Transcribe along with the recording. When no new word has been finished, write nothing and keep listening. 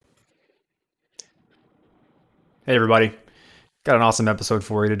Hey everybody, got an awesome episode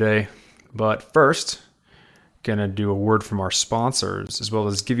for you today. But first, gonna do a word from our sponsors, as well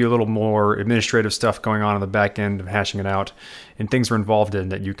as give you a little more administrative stuff going on the back end of hashing it out, and things we're involved in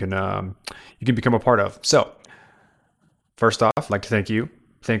that you can become a part of. So, first off, I'd like to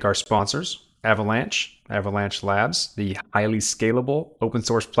thank our sponsors, Avalanche Labs, the highly scalable open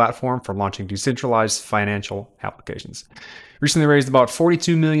source platform for launching decentralized financial applications. Recently raised about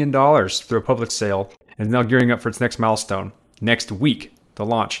 $42 million through a public sale and is now gearing up for its next milestone, next week, the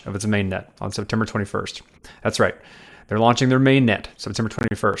launch of its mainnet on September 21st. That's right. They're launching their mainnet September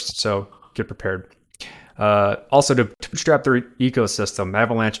 21st, so get prepared. Also, to bootstrap their ecosystem,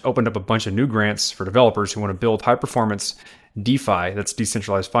 Avalanche opened up a bunch of new grants for developers who want to build high-performance DeFi, that's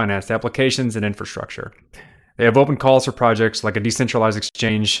decentralized finance, applications and infrastructure. They have open calls for projects like a decentralized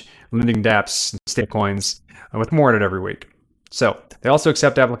exchange, lending dApps, and stablecoins, with more in it every week. So they also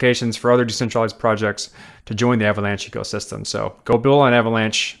accept applications for other decentralized projects to join the Avalanche ecosystem. So go build on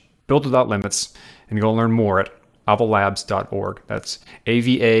Avalanche, build without limits, and go learn more at avalabs.org. That's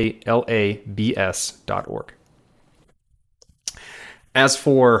avalabs.org. As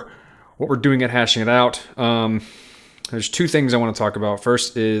for what we're doing at Hashing It Out, there's two things I want to talk about.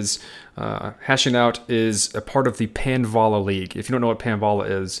 First is Hashing It Out is a part of the Panvala League. If you don't know what Panvala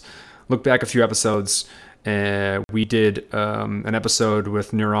is, look back a few episodes. We did an episode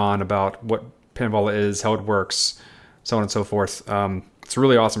with Neuron about what Panvala is, how it works, so on and so forth. It's a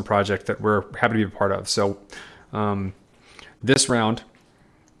really awesome project that we're happy to be a part of. So this round,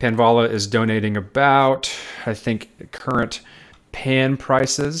 Panvala is donating about, I think, current Pan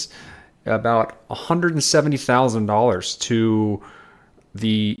prices, about $170,000 to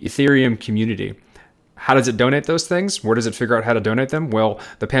the Ethereum community. How does it donate those things? Where does it figure out how to donate them? Well,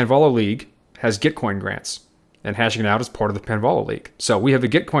 the Panvala League has Gitcoin grants, and Hashing It Out is part of the Panvala League. So we have a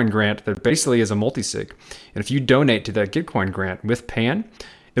Gitcoin grant that basically is a multisig. And if you donate to that Gitcoin grant with Pan,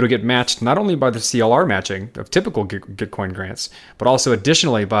 it'll get matched not only by the CLR matching of typical Gitcoin grants, but also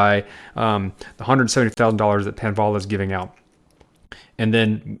additionally by the $170,000 that Panvala is giving out. And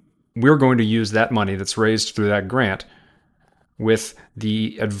then we're going to use that money that's raised through that grant with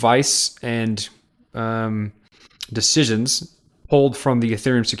the advice and decisions pulled from the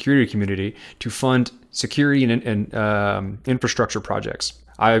Ethereum security community to fund security and infrastructure projects.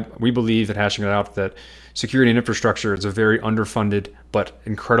 We believe at Hashing It Out that security and infrastructure is a very underfunded but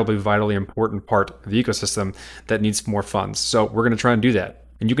incredibly vitally important part of the ecosystem that needs more funds. So we're going to try and do that.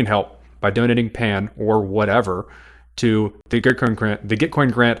 And you can help by donating Pan or whatever to the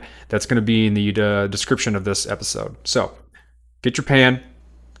Gitcoin grant that's going to be in the description of this episode. So get your Pan,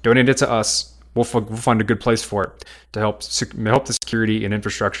 donate it to us. We'll find a good place for it to help the security and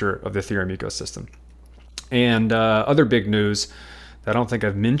infrastructure of the Ethereum ecosystem. And other big news that I don't think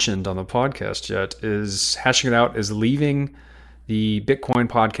I've mentioned on the podcast yet is Hashing It Out is leaving the Bitcoin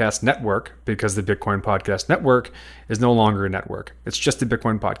Podcast Network because the Bitcoin Podcast Network is no longer a network. It's just the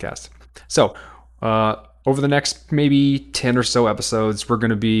Bitcoin Podcast. So over the next maybe 10 or so episodes, we're going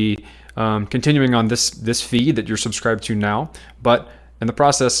to be continuing on this feed that you're subscribed to now, but in the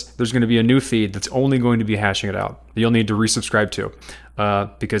process, there's going to be a new feed that's only going to be Hashing It Out that you'll need to resubscribe to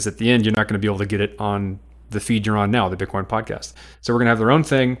because at the end, you're not going to be able to get it on the feed you're on now, the Bitcoin Podcast. So we're going to have their own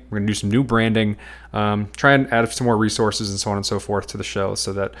thing. We're going to do some new branding, try and add some more resources and so on and so forth to the show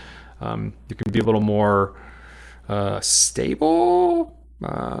so that you can be a little more stable.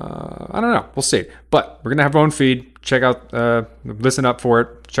 I don't know. We'll see. But we're going to have our own feed. Check out, listen up for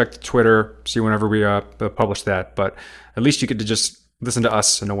it. Check the Twitter, see whenever we publish that. But at least you get to just listen to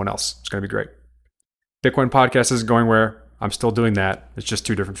us and no one else. It's going to be great. Bitcoin Podcast isn't going where. I'm still doing that. It's just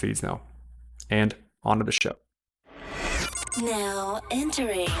two different feeds now. And on to the show. Now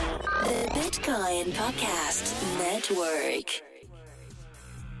entering the Bitcoin Podcast Network.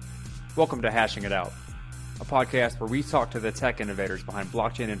 Welcome to Hashing It Out, a podcast where we talk to the tech innovators behind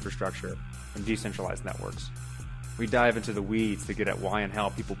blockchain infrastructure and decentralized networks. We dive into the weeds to get at why and how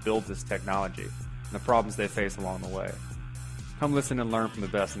people build this technology and the problems they face along the way. Come listen and learn from the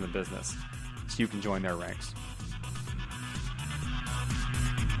best in the business so you can join their ranks.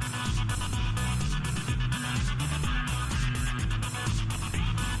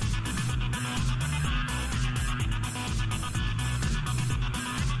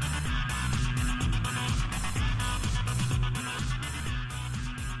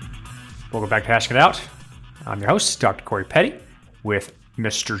 Welcome back to Hashing It Out. I'm your host, Dr. Corey Petty, with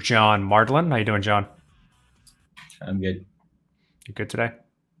Mr. John Mardlin. How you doing, John? I'm good. You good today?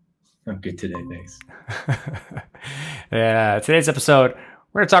 I'm good today, thanks. Today's episode,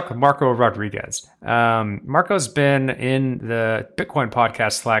 we're going to talk with Marco Rodrigues. Marco's been in the Bitcoin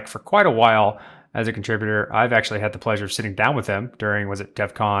podcast Slack for quite a while, as a contributor. I've actually had the pleasure of sitting down with them during, was it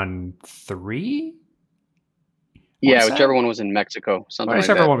DEF CON 3? Yeah, whichever one was in Mexico, something like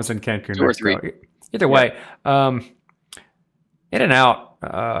Whichever that. one was in Cancun, 2 or Mexico. 3. Either way, in and out,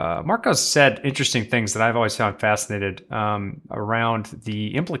 Marcos said interesting things that I've always found fascinated around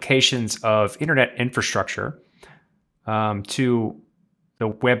the implications of internet infrastructure to the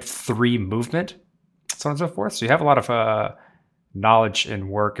Web3 movement, so on and so forth. So you have a lot of knowledge and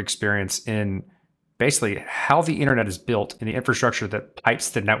work experience in basically how the internet is built and the infrastructure that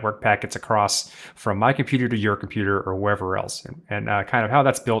pipes the network packets across from my computer to your computer or wherever else, and kind of how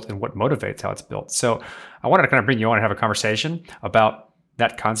that's built and what motivates how it's built. So I wanted to kind of bring you on and have a conversation about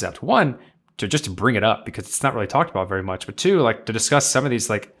that concept. One, to bring it up because it's not really talked about very much, but two, like to discuss some of these,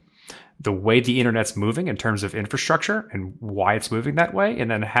 like the way the internet's moving in terms of infrastructure and why it's moving that way,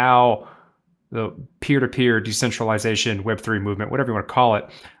 and then how the peer-to-peer decentralization, Web3 movement, whatever you want to call it,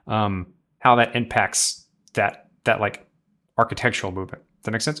 how that impacts that like architectural movement. Does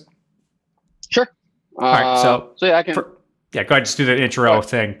that make sense? Sure. All right. So yeah, I can. Go ahead. Just do the intro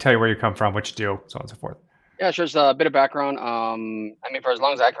thing. Tell you where you come from, what you do, so on and so forth. Yeah, sure. Just a bit of background. I mean, for as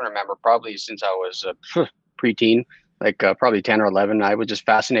long as I can remember, probably since I was preteen, like probably 10 or 11, I was just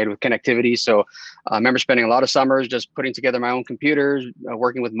fascinated with connectivity. So I remember spending a lot of summers just putting together my own computers,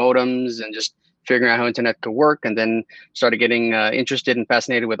 working with modems and just figuring out how internet could work, and then started getting interested and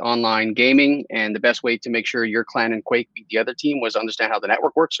fascinated with online gaming. And the best way to make sure your clan in Quake beat the other team was understand how the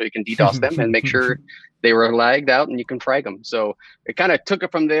network works, so you can DDoS them and make sure they were lagged out and you can frag them. So it kind of took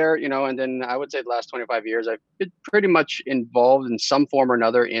it from there, and then I would say the last 25 years, I've been pretty much involved in some form or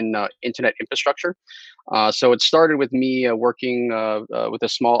another in internet infrastructure. So it started with me working with a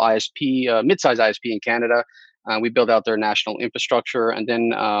small ISP, mid-sized ISP in Canada. We built out their national infrastructure, and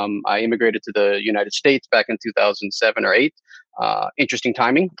then I immigrated to the United States back in 2007 or 8. Interesting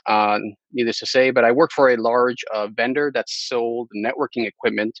timing, needless to say, but I worked for a large vendor that sold networking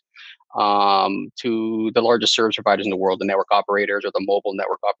equipment to the largest service providers in the world, the network operators or the mobile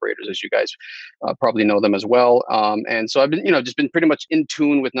network operators, as you guys probably know them as well. And so I've been, just been pretty much in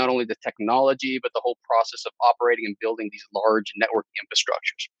tune with not only the technology, but the whole process of operating and building these large network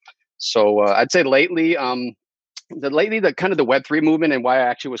infrastructures. So I'd say lately, the kind of the Web3 movement, and why I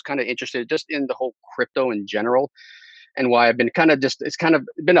actually was kind of interested just in the whole crypto in general, and why I've been kind of it's kind of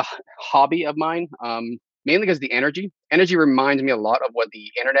been a hobby of mine, mainly because the energy reminds me a lot of what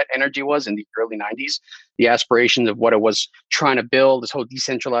the internet energy was in the early 90s, the aspirations of what it was trying to build, this whole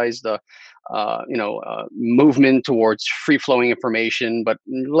decentralized movement towards free flowing information. But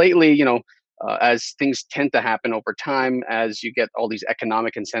lately, as things tend to happen over time, as you get all these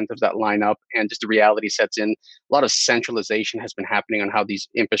economic incentives that line up and just the reality sets in, a lot of centralization has been happening on how these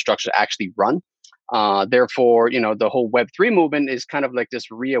infrastructures actually run. Therefore, the whole Web3 movement is kind of like this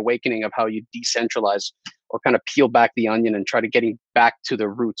reawakening of how you decentralize or kind of peel back the onion and try to getting back to the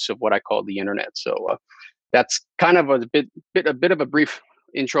roots of what I call the internet. So that's kind of a bit of a brief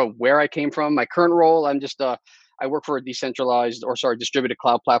intro of where I came from. My current role, I work for a distributed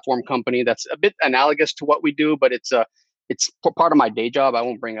cloud platform company that's a bit analogous to what we do, but it's part of my day job. I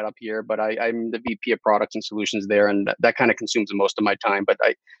won't bring it up here, but I'm the VP of products and solutions there, and that kind of consumes most of my time. But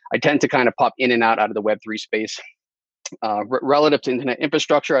I tend to kind of pop in and out of the Web3 space. Relative to internet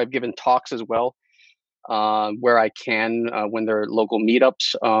infrastructure, I've given talks as well where I can when there are local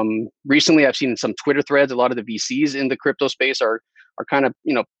meetups. Recently, I've seen some Twitter threads. A lot of the VCs in the crypto space are kind of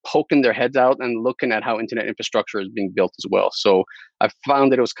poking their heads out and looking at how internet infrastructure is being built as well. So I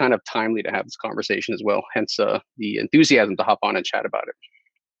found that it was kind of timely to have this conversation as well. Hence the enthusiasm to hop on and chat about it.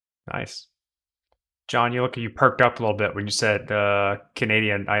 Nice, John. You perked up a little bit when you said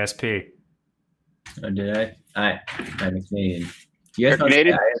Canadian ISP. Oh, did I? I'm a Canadian. You guys know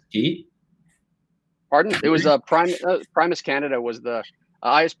Canadian ISP? Pardon? It was Primus Canada was the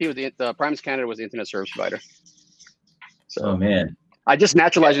ISP. Was the Primus Canada was the internet service provider. So, oh man, I just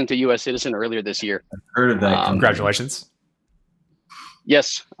naturalized into U.S. citizen earlier this year. I've heard of that. Congratulations.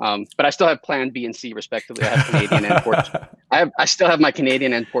 Yes, but I still have Plan B and C respectively. I have Canadian and Portuguese. I still have my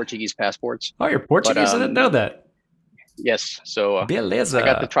Canadian and Portuguese passports. Oh, you're Portuguese? I didn't know that. Yes, so Beleza. I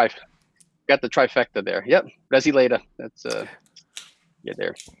got the trifecta there. Yep, Brasileira. That's yeah,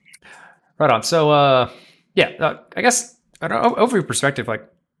 there. Right on. So I guess over your perspective, like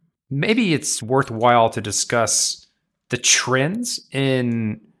maybe it's worthwhile to discuss the trends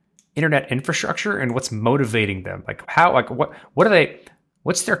in internet infrastructure and what's motivating them. Like what are they?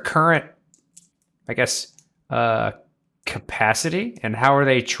 What's their current, I guess, capacity, and how are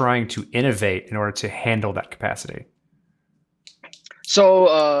they trying to innovate in order to handle that capacity?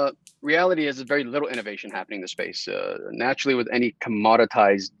 So reality is very little innovation happening in the space. Naturally, with any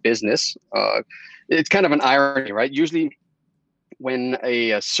commoditized business, it's kind of an irony, right? Usually, when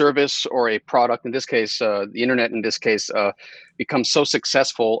a service or a product, in this case, the internet, in this case, becomes so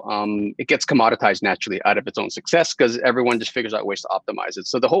successful, it gets commoditized naturally out of its own success because everyone just figures out ways to optimize it.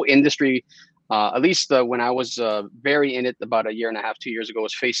 So the whole industry, at least when I was very in it about a year and a half, 2 years ago,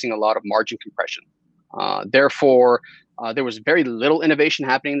 was facing a lot of margin compression. Therefore, there was very little innovation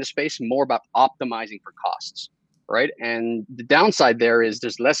happening in the space, more about optimizing for costs, right? And the downside there is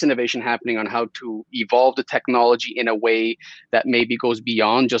there's less innovation happening on how to evolve the technology in a way that maybe goes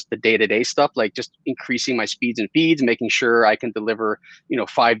beyond just the day-to-day stuff, like just increasing my speeds and feeds, making sure I can deliver,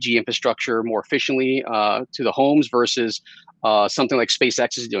 5G infrastructure more efficiently to the homes versus something like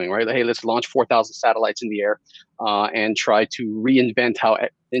SpaceX is doing, right? Like, hey, let's launch 4,000 satellites in the air and try to reinvent how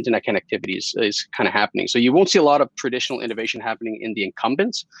internet connectivity is kind of happening. So you won't see a lot of traditional innovation happening in the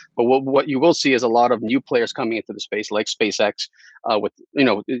incumbents, but what you will see is a lot of new players coming into the space, like SpaceX.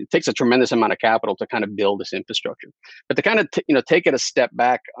 It takes a tremendous amount of capital to kind of build this infrastructure. But to kind of take it a step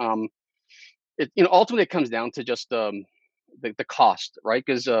back, ultimately it comes down to just the cost, right?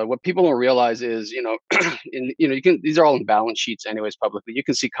 Because what people don't realize is, these are all in balance sheets anyways publicly. You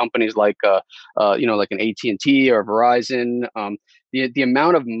can see companies like like an AT&T or Verizon. The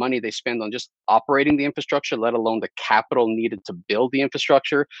amount of money they spend on just operating the infrastructure, let alone the capital needed to build the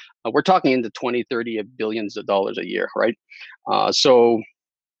infrastructure, we're talking into 20, 30 billions of dollars a year, right? So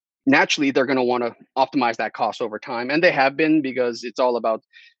naturally they're going to want to optimize that cost over time, and they have been, because it's all about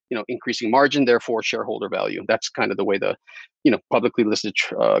increasing margin, therefore shareholder value. That's kind of the way the publicly listed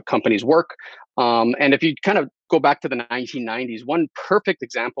companies work. And if you kind of go back to the 1990s, one perfect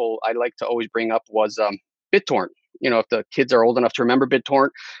example I like to always bring up was BitTorrent. If the kids are old enough to remember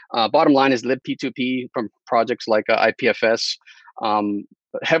BitTorrent, bottom line is libp2p from projects like IPFS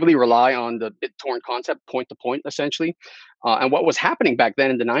heavily rely on the BitTorrent concept, point to point, essentially. And what was happening back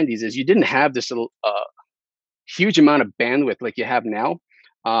then in the 90s is you didn't have this huge amount of bandwidth like you have now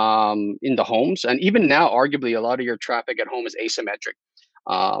in the homes. And even now, arguably, a lot of your traffic at home is asymmetric,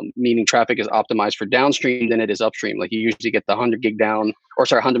 meaning traffic is optimized for downstream than it is upstream. Like you usually get the 100 gig down,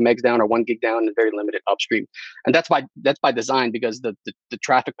 100 megs down or 1 gig down, and very limited upstream. And that's by design, because the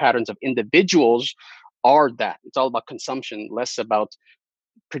traffic patterns of individuals are that. It's all about consumption, less about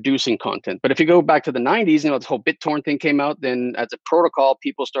producing content. But if you go back to the 90s, this whole BitTorrent thing came out. Then as a protocol,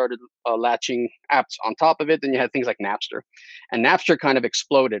 people started latching apps on top of it. Then you had things like Napster, and Napster kind of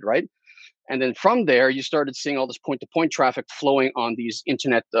exploded, right? And then from there, you started seeing all this point-to-point traffic flowing on these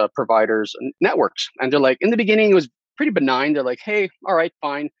internet providers and networks. And they're like, in the beginning, it was pretty benign. They're like, hey, all right,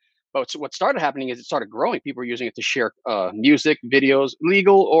 fine. But what started happening is it started growing. People were using it to share music, videos,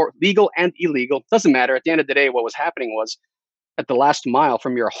 legal and illegal. Doesn't matter. At the end of the day, what was happening was, at the last mile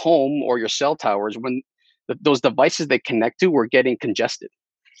from your home or your cell towers, when those devices they connect to were getting congested,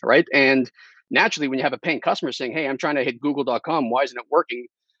 right? And naturally, when you have a paying customer saying, hey, I'm trying to hit google.com, why isn't it working?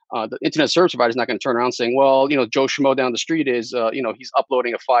 The internet service provider is not going to turn around saying, well, Joe Schmo down the street is, he's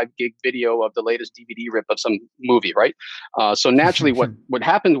uploading a 5 gig video of the latest DVD rip of some movie, right? So naturally, what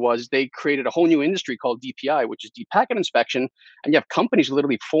happened was they created a whole new industry called DPI, which is deep packet inspection. And you have companies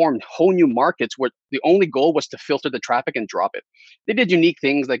literally formed whole new markets where the only goal was to filter the traffic and drop it. They did unique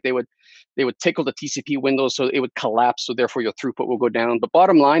things, like they would tickle the TCP windows so it would collapse, so therefore your throughput will go down. But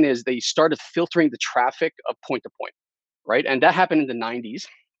bottom line is they started filtering the traffic of point to point, right? And that happened in the 90s.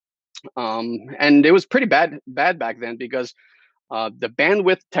 And it was pretty bad back then, because the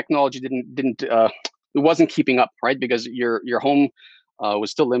bandwidth technology it wasn't keeping up, right? Because your home was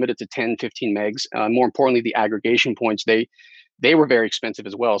still limited to 10, 15 megs. More importantly, the aggregation points, they were very expensive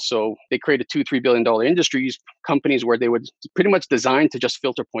as well. So they created $2-3 billion industries, companies where they would pretty much design to just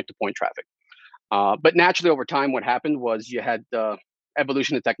filter point to point traffic. But naturally, over time, what happened was you had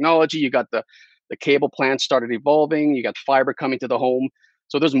evolution of technology. You got the cable plants started evolving. You got fiber coming to the home.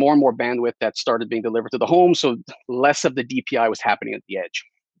 So there's more and more bandwidth that started being delivered to the home. So less of the DPI was happening at the edge.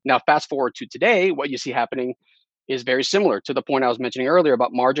 Now, fast forward to today, what you see happening is very similar to the point I was mentioning earlier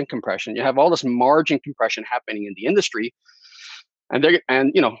about margin compression. You have all this margin compression happening in the industry. And at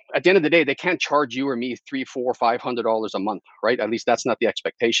the end of the day, they can't charge you or me $300, $400, $500 a month, right? At least that's not the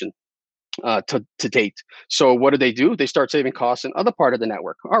expectation to date. So what do? They start saving costs in other part of the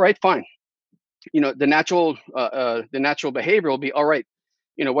network. All right, fine. The natural behavior will be, all right,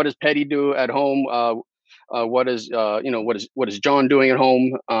 what does Petty do at home? What is John doing at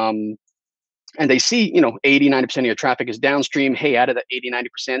home? And they see, 80, 90% of your traffic is downstream. Hey, out of that 80,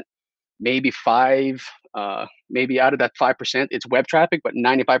 90%, maybe out of that 5%, it's web traffic, but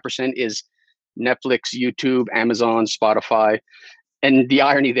 95% is Netflix, YouTube, Amazon, Spotify. And the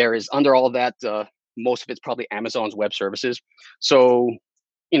irony there is under all that, most of it's probably Amazon's web services. So,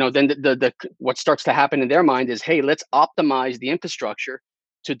 then the what starts to happen in their mind is, hey, let's optimize the infrastructure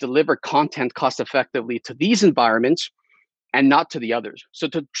to deliver content cost effectively to these environments and not to the others. So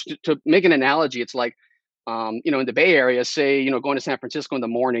to make an analogy, it's like, in the Bay Area, say, going to San Francisco in the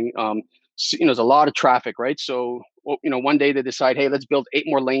morning, there's a lot of traffic, right? So, one day they decide, hey, let's build 8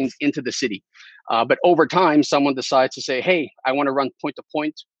 more lanes into the city. But over time, someone decides to say, hey, I want to run point to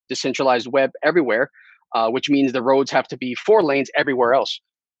point decentralized web everywhere, which means the roads have to be 4 lanes everywhere else.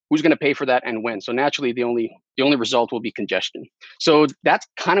 Who's going to pay for that and when? So naturally, the only result will be congestion. So that's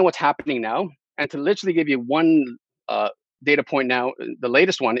kind of what's happening now. And to literally give you one data point now, the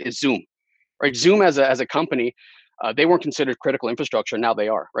latest one is Zoom. Right, Zoom as a company, they weren't considered critical infrastructure. Now they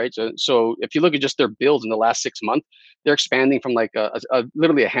are, right? So if you look at just their builds in the last 6 months, they're expanding from like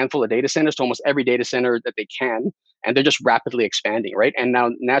literally a handful of data centers to almost every data center that they can, and they're just rapidly expanding, right? And now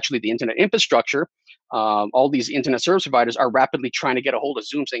naturally, the internet infrastructure, all these internet service providers are rapidly trying to get a hold of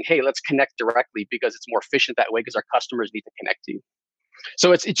Zoom, saying, "Hey, let's connect directly because it's more efficient that way because our customers need to connect to you."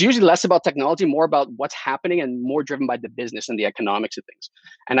 So it's usually less about technology, more about what's happening, and more driven by the business and the economics of things.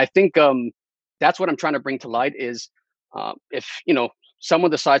 And I think that's what I'm trying to bring to light is if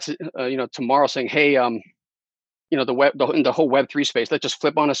someone decides tomorrow saying, hey, in the whole Web3 space, let's just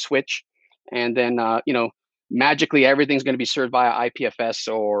flip on a switch, and then magically everything's going to be served via IPFS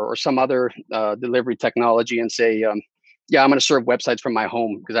or some other delivery technology, and say, yeah, I'm going to serve websites from my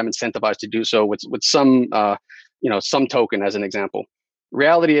home because I'm incentivized to do so with some some token as an example.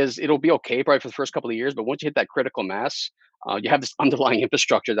 Reality is it'll be okay probably for the first couple of years, but once you hit that critical mass, you have this underlying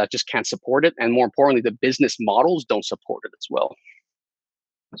infrastructure that just can't support it, and more importantly, the business models don't support it as well.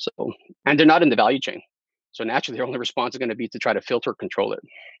 So, and they're not in the value chain, so naturally, their only response is going to be to try to filter control it.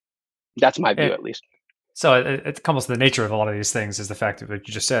 That's my view, at least. So it comes to the nature of a lot of these things is the fact that, like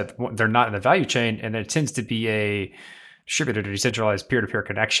you just said, they're not in the value chain, and there tends to be a distributed or decentralized peer-to-peer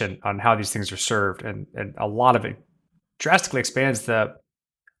connection on how these things are served, and a lot of it drastically expands the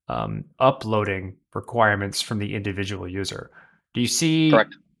uploading requirements from the individual user. Do you see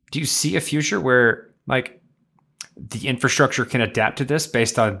Correct. Do you see a future where like the infrastructure can adapt to this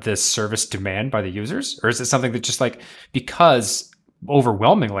based on this service demand by the users, or is it something that just like because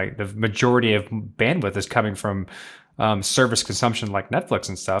overwhelmingly the majority of bandwidth is coming from service consumption like Netflix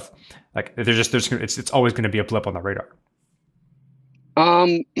and stuff, like it's always going to be a blip on the radar?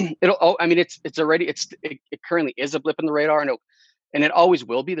 It currently is a blip in the radar, and it always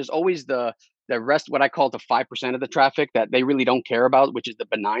will be. There's always the rest, what I call the 5% of the traffic that they really don't care about, which is the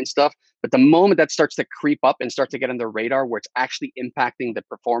benign stuff. But the moment that starts to creep up and start to get on their radar, where it's actually impacting the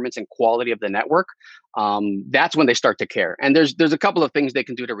performance and quality of the network, that's when they start to care. And there's a couple of things they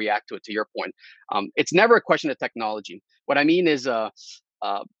can do to react to it. To your point, it's never a question of technology. What I mean is,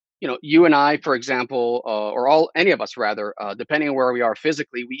 you and I, for example, or any of us rather, depending on where we are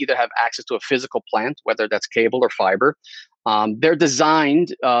physically, we either have access to a physical plant, whether that's cable or fiber. They're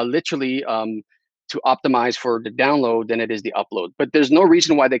designed literally to optimize for the download than it is the upload. But there's no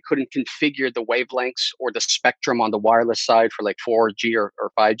reason why they couldn't configure the wavelengths or the spectrum on the wireless side for like 4G or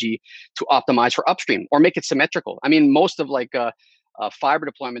 5G to optimize for upstream or make it symmetrical. I mean, most of fiber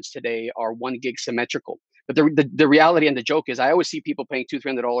deployments today are 1 gig symmetrical. But the reality and the joke is, I always see people paying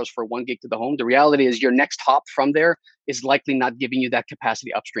 $200-300 for 1 gig to the home. The reality is your next hop from there is likely not giving you that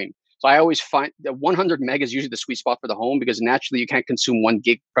capacity upstream. So I always find that 100 meg is usually the sweet spot for the home, because naturally you can't consume 1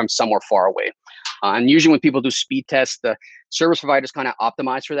 gig from somewhere far away. And usually when people do speed tests, the service providers kind of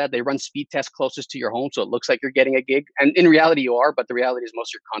optimize for that. They run speed tests closest to your home, so it looks like you're getting a gig. And in reality you are, but the reality is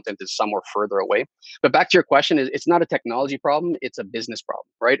most of your content is somewhere further away. But back to your question, it's not a technology problem, it's a business problem,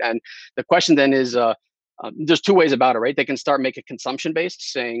 right? And the question then is, there's 2 ways about it, right? They can start making consumption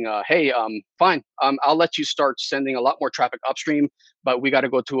based, saying, hey, fine, I'll let you start sending a lot more traffic upstream, but we got to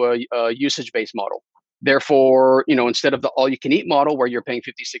go to a usage based model. Therefore, instead of the all you can eat model where you're paying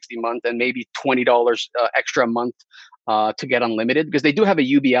 $50-60 a month and maybe $20 extra a month to get unlimited, because they do have a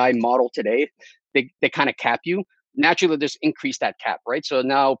UBI model today, they kind of cap you. Naturally, just increase that cap, right? So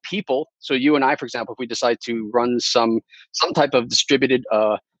now so you and I, for example, if we decide to run some type of distributed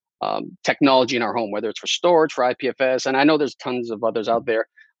technology in our home, whether it's for storage, for IPFS, and I know there's tons of others out there,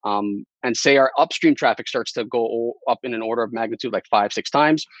 and say our upstream traffic starts to go up in an order of magnitude like 5-6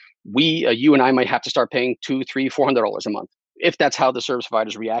 times, you and I might have to start paying $200-400 a month, if that's how the service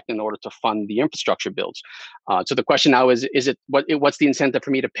providers react in order to fund the infrastructure builds. So the question now is what's the incentive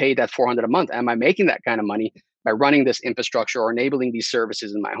for me to pay that $400 a month? Am I making that kind of money by running this infrastructure or enabling these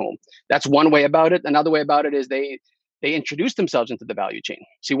services in my home? That's one way about it. Another way about it is they introduce themselves into the value chain.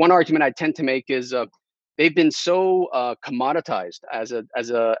 See, one argument I tend to make is they've been so commoditized as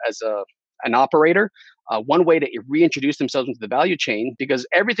an operator. One way to reintroduce themselves into the value chain, because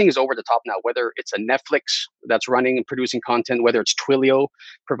everything is over the top now, whether it's a Netflix that's running and producing content, whether it's Twilio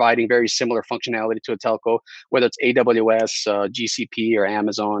providing very similar functionality to a telco, whether it's AWS, GCP, or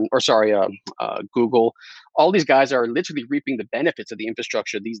Amazon, or sorry, Google. All these guys are literally reaping the benefits of the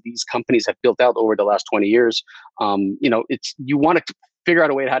infrastructure these companies have built out over the last 20 years. It's you want to figure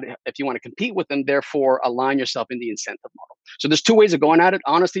out a way if you want to compete with them, therefore align yourself in the incentive model. So there's two ways of going at it.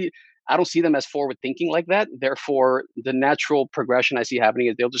 Honestly, I don't see them as forward thinking like that. Therefore, the natural progression I see happening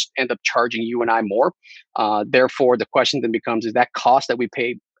is they'll just end up charging you and I more. Therefore, the question then becomes, is that cost that we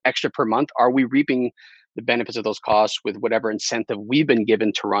pay extra per month, are we reaping the benefits of those costs with whatever incentive we've been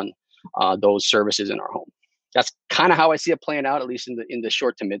given to run those services in our home? That's kind of how I see it playing out, at least in the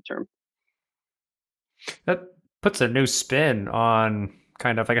short to midterm. That puts a new spin on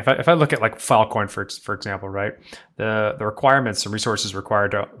kind of like if I look at like Filecoin for example, right? The requirements and resources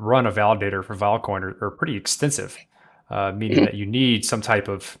required to run a validator for Filecoin are pretty extensive, meaning that you need some type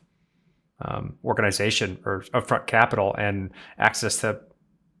of organization or upfront capital and access to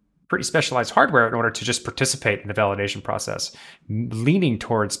pretty specialized hardware in order to just participate in the validation process, leaning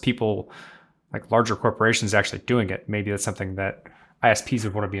towards people like larger corporations actually doing it. Maybe that's something that ISPs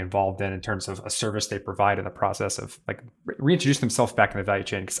would want to be involved in terms of a service they provide in the process of like reintroduce themselves back in the value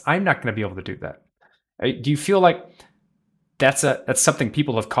chain, because I'm not going to be able to do that. Do you feel like that's something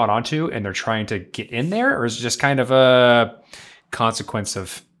people have caught on to and they're trying to get in there, or is it just kind of a consequence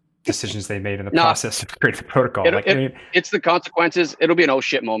of decisions they made in the process of creating the protocol? It's the consequences. It'll be an oh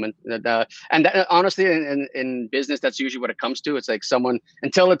shit moment. Honestly, in business, that's usually what it comes to. It's like someone,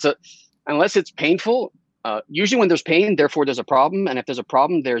 unless it's painful, usually when there's pain, therefore there's a problem. And if there's a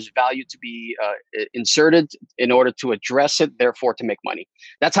problem, there's value to be inserted in order to address it, therefore to make money.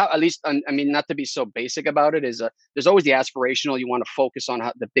 That's how, at least, I mean, not to be so basic about it, is there's always the aspirational. You want to focus on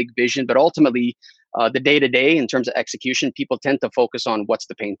the big vision, but ultimately the day-to-day in terms of execution, people tend to focus on what's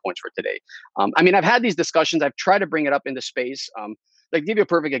the pain points for today. I mean, I've had these discussions. I've tried to bring it up in the space. Like, give you a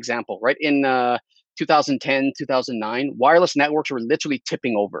perfect example, right? In 2010, 2009, wireless networks were literally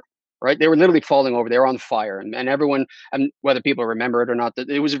tipping over. Right, they were literally falling over. They were on fire, and everyone, and whether people remember it or not,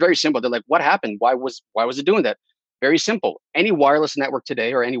 it was very simple. They're like, "What happened? Why was it doing that?" Very simple. Any wireless network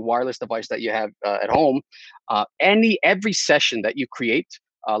today, or any wireless device that you have at home, every session that you create,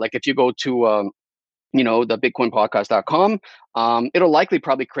 like if you go to the bitcoinpodcast.com, it'll likely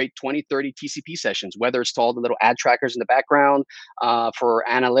probably create 20, 30 TCP sessions, whether it's to all the little ad trackers in the background for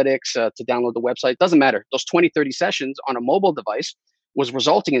analytics to download the website. Doesn't matter. Those 20, 30 sessions on a mobile device was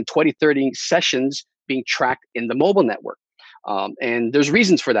resulting in 20, 30 sessions being tracked in the mobile network. And there's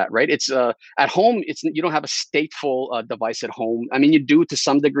reasons for that, right? It's at home, you don't have a stateful device at home. I mean, you do to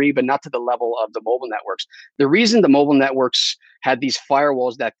some degree, but not to the level of the mobile networks. The reason the mobile networks had these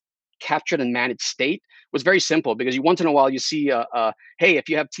firewalls that captured and managed state was very simple, because you once in a while you see, hey, if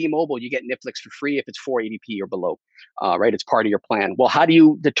you have T-Mobile, you get Netflix for free if it's 480p or below, right? It's part of your plan. Well, how do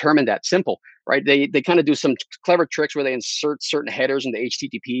you determine that? Simple, right? They kind of do some clever tricks where they insert certain headers into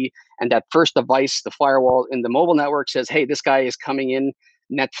HTTP, and that first device, the firewall in the mobile network, says, hey, this guy is coming in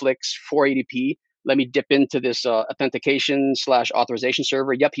Netflix 480p. Let me dip into this authentication / authorization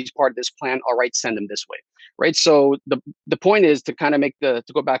server. Yep, he's part of this plan. All right, send him this way. Right. So the point is to kind of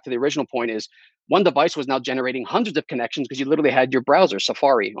to go back to the original point is, one device was now generating hundreds of connections because you literally had your browser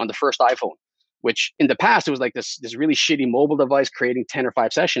Safari on the first iPhone, which in the past it was like this really shitty mobile device creating 10 or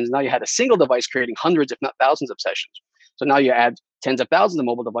 5 sessions. Now you had a single device creating hundreds, if not thousands of sessions. So now you add tens of thousands of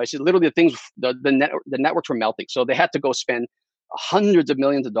mobile devices. Literally the networks were melting. So they had to go spend hundreds of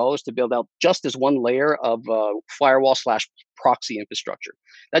millions of dollars to build out just this one layer of firewall / proxy infrastructure.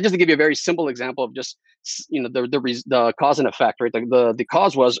 That just to give you a very simple example of just the cause and effect, right? The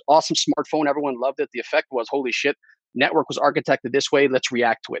cause was awesome smartphone, everyone loved it. The effect was, holy shit, network was architected this way, let's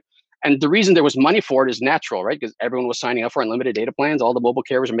react to it. And the reason there was money for it is natural, right? Because everyone was signing up for unlimited data plans. All the mobile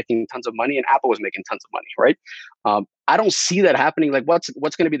carriers are making tons of money, and Apple was making tons of money, right? I don't see that happening. Like, what's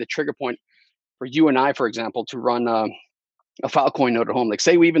going to be the trigger point for you and I, for example, to run a Filecoin node at home? Like,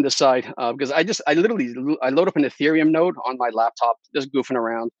 say we even decide, because I load up an Ethereum node on my laptop, just goofing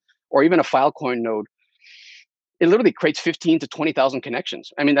around, or even a Filecoin node. It literally creates 15 to 20,000 connections.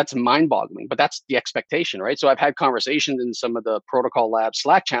 I mean, that's mind-boggling, but that's the expectation, right? So I've had conversations in some of the Protocol Labs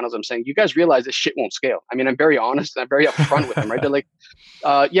Slack channels. I'm saying, you guys realize this shit won't scale. I mean, I'm very honest. I'm very upfront with them, right? They're like,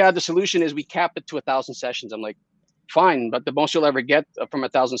 yeah, the solution is we cap it to 1,000 sessions. I'm like, fine, but the most you'll ever get from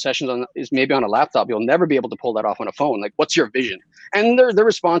 1,000 sessions is maybe on a laptop. You'll never be able to pull that off on a phone. Like, what's your vision? And their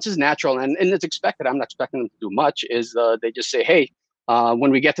response is natural, and it's expected. I'm not expecting them to do much. Is they just say, hey,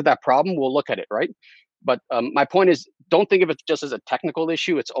 when we get to that problem, we'll look at it, right? But my point is, don't think of it just as a technical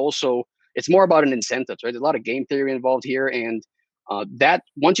issue. It's more about an incentive, right? There's a lot of game theory involved here, and that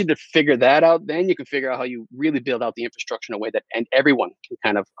once you figure that out, then you can figure out how you really build out the infrastructure in a way that and everyone can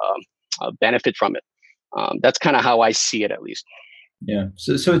kind of benefit from it. That's kind of how I see it, at least. Yeah.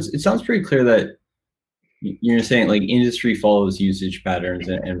 So it sounds pretty clear that you're saying like industry follows usage patterns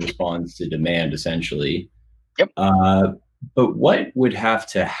and responds to demand essentially. Yep. But what would have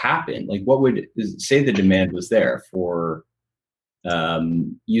to happen? Like, what would say the demand was there for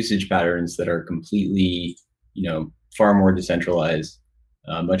usage patterns that are completely, far more decentralized,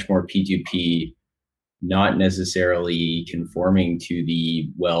 much more P2P, not necessarily conforming to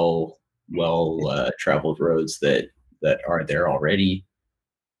the traveled roads that are there already.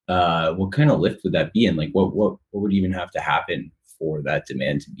 What kind of lift would that be, and like what would even have to happen for that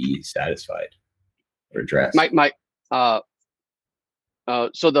demand to be satisfied or addressed?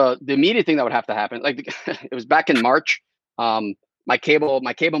 So the immediate thing that would have to happen, like it was back in March. My cable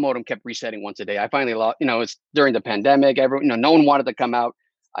modem kept resetting once a day. I finally lost. It's during the pandemic. No one wanted to come out.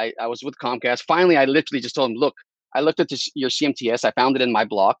 I was with Comcast. Finally, I literally just told them, look, I looked at your CMTS. I found it in my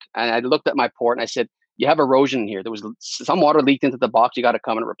block, and I looked at my port, and I said, you have erosion here. There was some water leaked into the box. You got to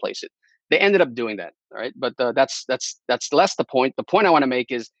come and replace it. They ended up doing that. All right, but that's less the point. The point I want to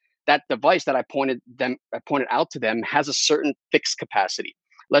make is that device that I pointed out to them has a certain fixed capacity.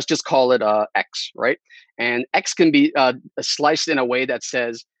 Let's just call it X, right? And X can be sliced in a way that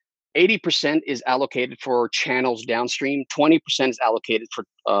says 80% is allocated for channels downstream, 20% is allocated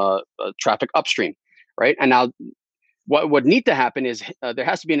for traffic upstream, right? And now what would need to happen is there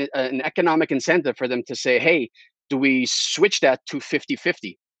has to be an economic incentive for them to say, hey, do we switch that to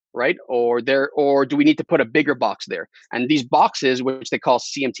 50-50? Right? Or do we need to put a bigger box there? And these boxes, which they call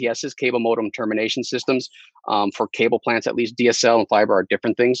CMTSs, cable modem termination systems, for cable plants, at least DSL and fiber are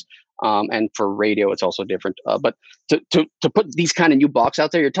different things. And for radio, it's also different. But to put these kind of new box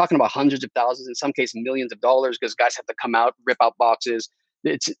out there, you're talking about hundreds of thousands, in some cases millions of dollars, because guys have to come out, rip out boxes.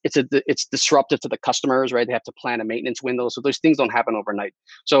 It's disruptive to the customers, right? They have to plan a maintenance window. So those things don't happen overnight.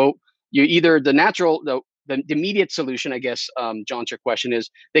 So you either the immediate solution, I guess, John, to your question is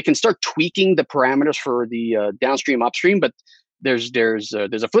they can start tweaking the parameters for the downstream upstream, but there's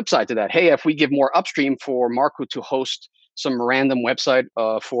a flip side to that. Hey, if we give more upstream for Marco to host some random website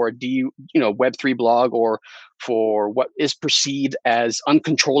for a Web3 blog, or for what is perceived as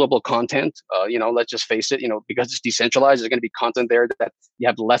uncontrollable content, let's just face it, because it's decentralized, there's going to be content there that you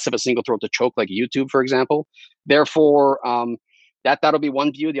have less of a single throat to choke, like YouTube, for example. Therefore, that'll be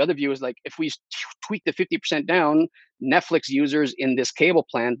one view. The other view is like, if we tweak the 50% down, Netflix users in this cable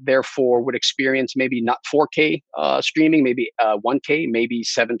plan therefore would experience maybe not 4K streaming, maybe 1K, maybe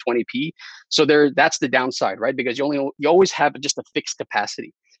 720p. So that's the downside, right? Because you always have just a fixed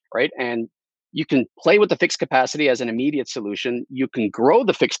capacity, right? And you can play with the fixed capacity as an immediate solution. You can grow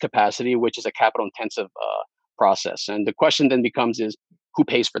the fixed capacity, which is a capital intensive process. And the question then becomes is, who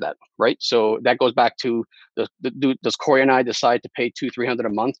pays for that, right? So that goes back to does Corey and I decide to pay $200-300 a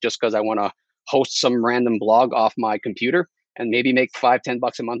month just because I want to host some random blog off my computer and maybe make $5-10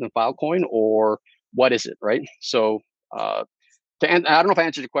 a month in Filecoin, or what is it, right? So I don't know if I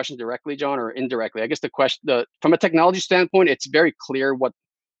answered your question directly, John, or indirectly. I guess from a technology standpoint, it's very clear what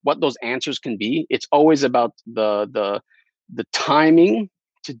those answers can be. It's always about the timing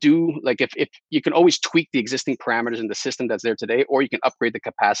to do, like if you can always tweak the existing parameters in the system that's there today, or you can upgrade the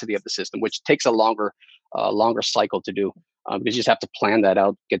capacity of the system, which takes a longer cycle to do, because you just have to plan that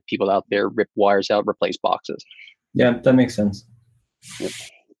out, get people out there, rip wires out, replace boxes. Yeah, that makes sense. Yep.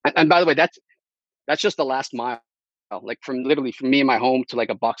 And by the way, that's just the last mile, like from me and my home to like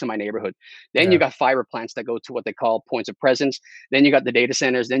a box in my neighborhood. Then you got fiber plants that go to what they call points of presence. Then you got the data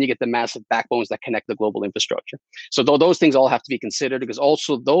centers. Then you get the massive backbones that connect the global infrastructure. So those things all have to be considered, because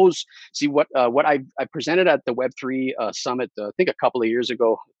also those, see what I presented at the Web3 summit, I think a couple of years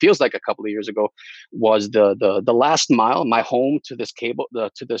ago, feels like a couple of years ago, was the last mile, my home to this cable,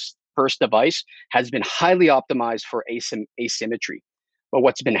 to this first device, has been highly optimized for asymmetry. But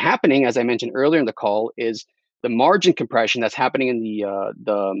what's been happening, as I mentioned earlier in the call, is the margin compression that's happening in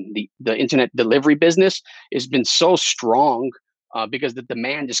the internet delivery business has been so strong, because the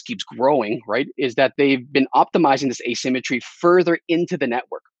demand just keeps growing, right? Is that they've been optimizing this asymmetry further into the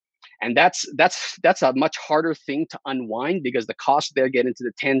network. And that's a much harder thing to unwind, because the costs there get into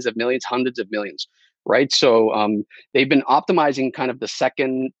the tens of millions, hundreds of millions, right? So they've been optimizing kind of the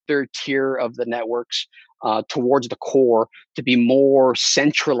second, third tier of the networks towards the core to be more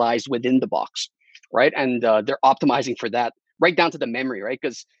centralized within the box, right? And they're optimizing for that right down to the memory, right?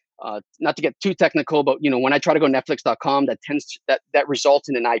 Because not to get too technical, but when I try to go Netflix.com, that results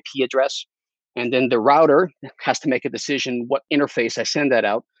in an IP address, and then the router has to make a decision what interface I send that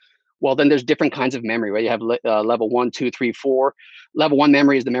out. Well, then there's different kinds of memory, right? You have level 1, 2, 3, 4. Level 1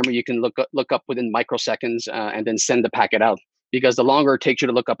 memory is the memory you can look up within microseconds and then send the packet out. Because the longer it takes you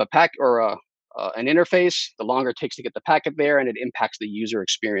to look up a pack or an interface, the longer it takes to get the packet there, and it impacts the user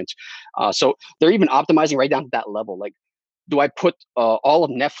experience. So they're even optimizing right down to that level. Like, do I put all of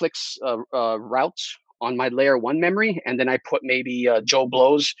Netflix routes on my layer 1 memory, and then I put maybe Joe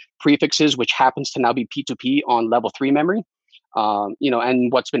Blow's prefixes, which happens to now be P2P, on level 3 memory?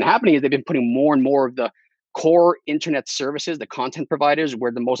 And what's been happening is they've been putting more and more of the core internet services, the content providers,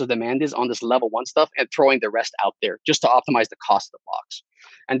 where the most of the demand is, on this level 1 stuff, and throwing the rest out there just to optimize the cost of the box.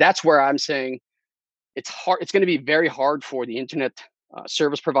 And that's where I'm saying it's hard. It's going to be very hard for the internet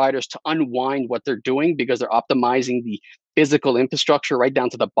service providers to unwind what they're doing, because they're optimizing the physical infrastructure right down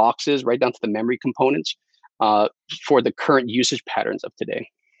to the boxes, right down to the memory components for the current usage patterns of today.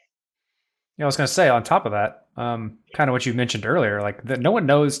 I was going to say, on top of that, kind of what you mentioned earlier, like that no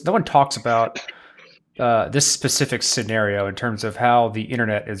one talks about this specific scenario in terms of how the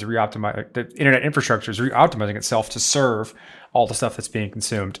internet infrastructure is re-optimizing itself to serve all the stuff that's being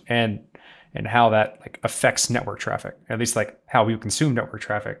consumed, and how that like affects network traffic, at least like how we consume network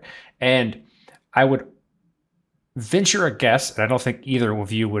traffic. And I would venture a guess, and I don't think either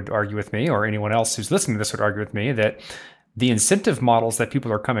of you would argue with me, or anyone else who's listening to this would argue with me, that the incentive models that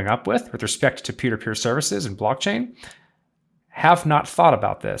people are coming up with respect to peer-to-peer services and blockchain have not thought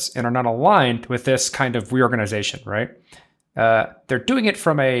about this and are not aligned with this kind of reorganization, right? They're doing it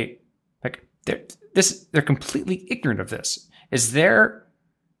from they're completely ignorant of this. Is there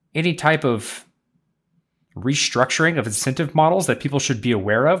any type of restructuring of incentive models that people should be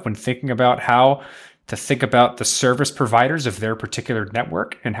aware of when thinking about how to think about the service providers of their particular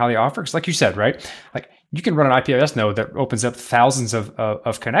network and how they offer? Because like you said, right? Like, you can run an IPFS node that opens up thousands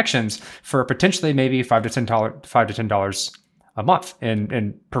of connections for potentially maybe $5 to $10 a month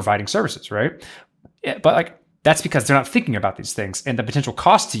in providing services, right? Yeah, but like, that's because they're not thinking about these things and the potential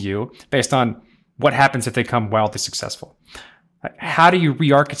cost to you based on what happens if they become wildly successful. Like, how do you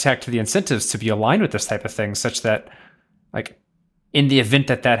re-architect the incentives to be aligned with this type of thing, such that, like, in the event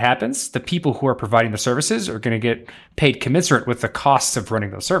that happens, the people who are providing the services are going to get paid commensurate with the costs of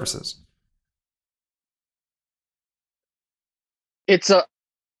running those services? It's a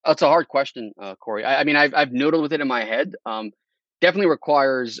hard question, Corey. I mean, I've noodled with it in my head. Definitely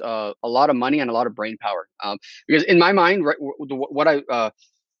requires a lot of money and a lot of brain power. Because in my mind, right,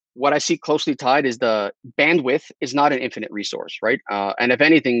 what I see closely tied is the bandwidth is not an infinite resource, right? And if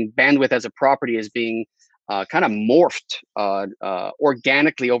anything, bandwidth as a property is being kind of morphed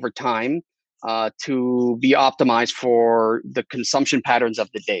organically over time to be optimized for the consumption patterns of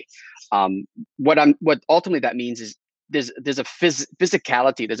the day. What ultimately that means is there's a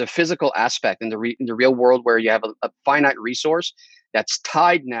physicality, there's a physical aspect in the real world where you have a finite resource that's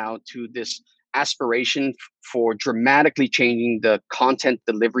tied now to this aspiration for dramatically changing the content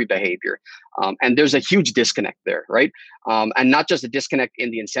delivery behavior. And there's a huge disconnect there, right? And not just a disconnect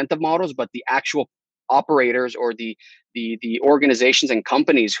in the incentive models, but the actual operators or the organizations and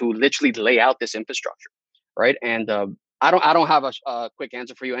companies who literally lay out this infrastructure, right? And I don't have a quick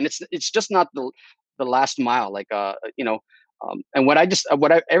answer for you. And it's just not the last mile, like and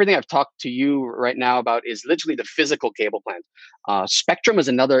everything I've talked to you right now about is literally the physical cable plant. Spectrum is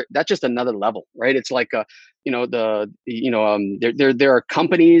that's just another level, right? It's like there are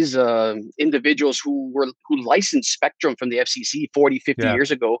companies, individuals who licensed spectrum from the FCC 40, 50 years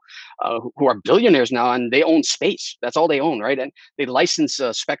ago, who are billionaires now, and they own space. That's all they own, right? And they license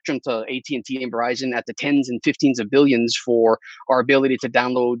spectrum to AT&T and Verizon at the tens and 15s of billions for our ability to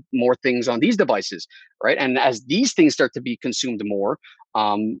download more things on these devices, right? And as these things start to be consumed more,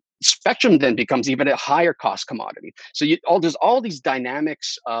 spectrum then becomes even a higher cost commodity. So there's all these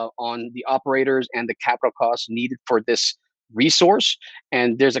dynamics on the operators and the capital costs needed for this resource,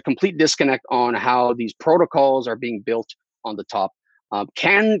 and there's a complete disconnect on how these protocols are being built on the top.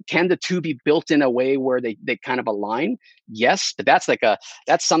 Can the two be built in a way where they kind of align? Yes, but that's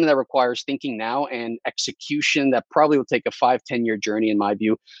something that requires thinking now and execution that probably will take a 5-10 year journey, in my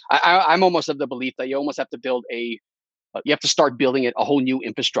view. I'm almost of the belief that you almost have to you have to start building a whole new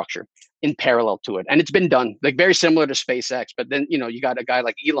infrastructure in parallel to it. And it's been done, like very similar to SpaceX. But then, you got a guy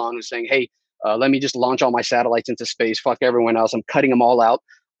like Elon who's saying, hey, let me just launch all my satellites into space. Fuck everyone else. I'm cutting them all out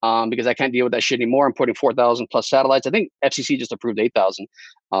because I can't deal with that shit anymore. I'm putting 4,000 plus satellites. I think FCC just approved 8,000.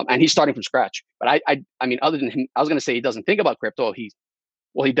 And he's starting from scratch. But I mean, other than him, I was going to say he doesn't think about crypto. He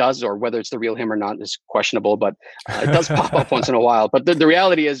does, or whether it's the real him or not is questionable, but it does pop up once in a while. But the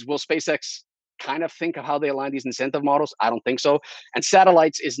reality is, will SpaceX kind of think of how they align these incentive models. I don't think so. And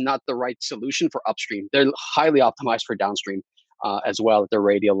satellites is not the right solution for upstream. They're highly optimized for downstream as well at the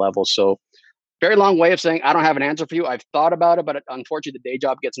radial level. So very long way of saying I don't have an answer for you. I've thought about it, but unfortunately the day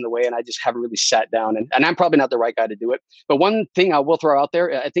job gets in the way and I just haven't really sat down, and I'm probably not the right guy to do it. But one thing I will throw out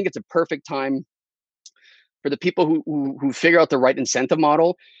there, I think it's a perfect time for the people who figure out the right incentive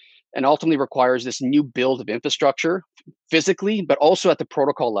model and ultimately requires this new build of infrastructure physically, but also at the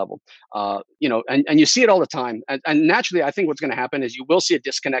protocol level. And you see it all the time. And naturally, I think what's going to happen is you will see a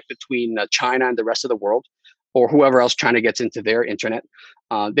disconnect between China and the rest of the world, or whoever else China gets into their internet.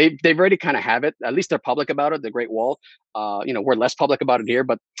 They've already kind of have it. At least they're public about it. The Great Wall. We're less public about it here,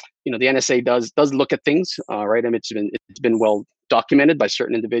 but the NSA does look at things, right? I mean, it's been well documented by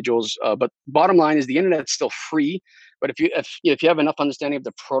certain individuals. But bottom line is the internet is still free. But if you have enough understanding of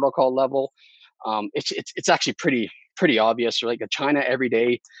the protocol level, it's actually pretty obvious. Like China every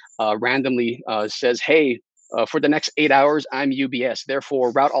day randomly says, "Hey, for the next 8 hours, I'm UBS.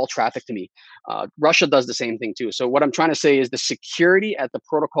 Therefore, route all traffic to me." Russia does the same thing too. So what I'm trying to say is the security at the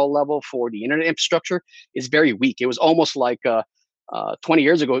protocol level for the internet infrastructure is very weak. It was almost like 20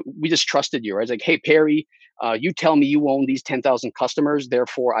 years ago, we just trusted you. Right? It's like, "Hey, Perry, you tell me you own these 10,000 customers,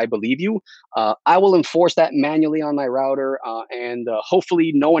 therefore I believe you. I will enforce that manually on my router, and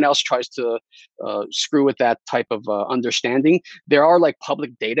hopefully no one else tries to screw with that type of understanding." There are like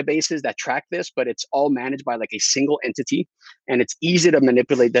public databases that track this, but it's all managed by like a single entity, and it's easy to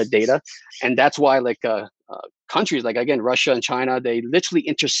manipulate that data. And that's why countries like, again, Russia and China, they literally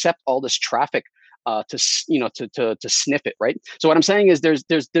intercept all this traffic to sniff it, right? So what I'm saying is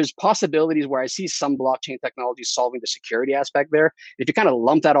there's possibilities where I see some blockchain technology solving the security aspect there. If you kind of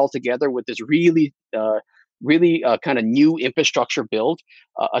lump that all together with this really kind of new infrastructure build,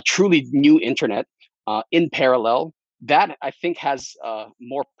 a truly new internet in parallel, that I think has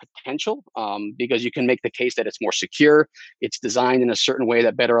more potential because you can make the case that it's more secure. It's designed in a certain way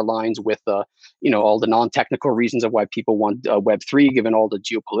that better aligns with all the non-technical reasons of why people want Web3, given all the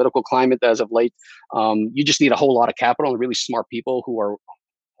geopolitical climate as of late. You just need a whole lot of capital and really smart people who are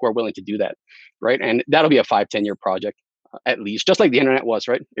willing to do that, right? And that'll be a 5-10 year project at least, just like the internet was,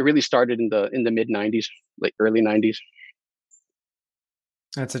 right? It really started in the mid 90s, like early 90s.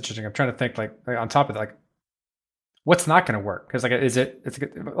 That's interesting. I'm trying to think like on top of that, what's not going to work? Because it's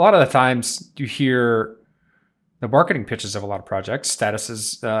a lot of the times you hear the marketing pitches of a lot of projects. Status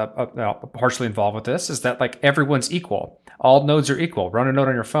is partially involved with this. Is that like everyone's equal? All nodes are equal. Run a node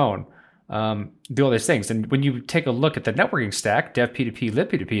on your phone. Do all these things. And when you take a look at the networking stack, dev P2P, lib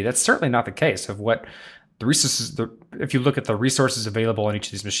P2P, that's certainly not the case of what the resources. If you look at the resources available on each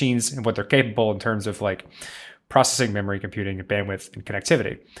of these machines and what they're capable in terms of like processing, memory, computing, and bandwidth, and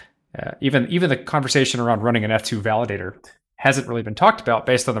connectivity. Even the conversation around running an F2 validator hasn't really been talked about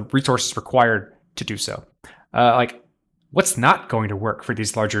based on the resources required to do so. What's not going to work for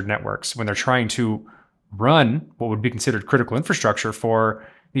these larger networks when they're trying to run what would be considered critical infrastructure for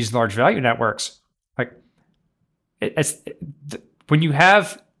these large value networks? When you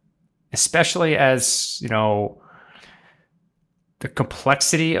have, especially as the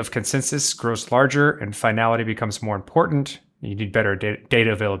complexity of consensus grows larger and finality becomes more important. You need better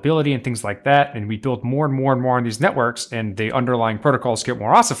data availability and things like that. And we build more and more and more on these networks and the underlying protocols get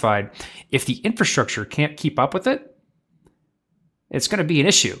more ossified. If the infrastructure can't keep up with it, it's going to be an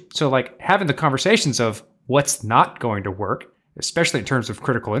issue. So having the conversations of what's not going to work, especially in terms of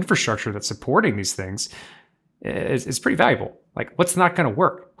critical infrastructure that's supporting these things, is pretty valuable. What's not going to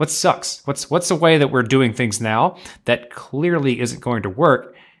work? What sucks? What's the way that we're doing things now that clearly isn't going to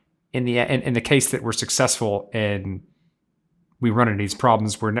work in the case that we're successful and we run into these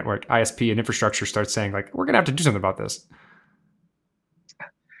problems where network ISP and infrastructure starts saying we're going to have to do something about this?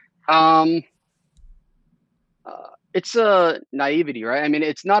 It's a naivety, right? I mean,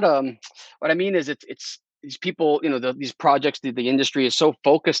 it's not what I mean is it's these people, these projects, the industry is so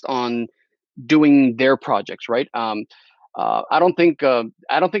focused on doing their projects, right? I don't think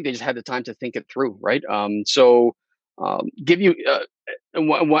they just had the time to think it through, right? Give you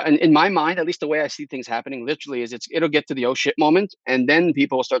in my mind, at least the way I see things happening, literally, is it'll get to the oh shit moment, and then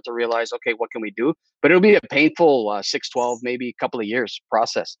people will start to realize, okay, what can we do? But it'll be a painful 6, 12, maybe a couple of years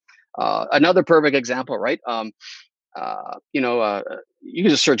process. Another perfect example, right? You can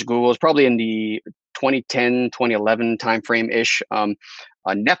just search Google. It's probably in the 2010, 2011 timeframe ish.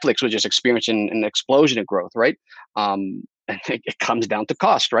 Netflix was just experiencing an explosion of growth, right? And it comes down to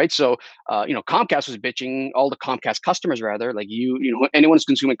cost, right? So, Comcast was bitching, all the Comcast customers rather, anyone who's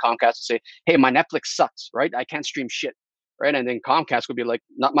consuming Comcast would say, "Hey, my Netflix sucks, right? I can't stream shit," right? And then Comcast would be like,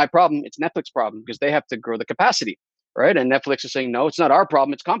 "Not my problem, it's Netflix problem," because they have to grow the capacity, right? And Netflix is saying, no, it's not our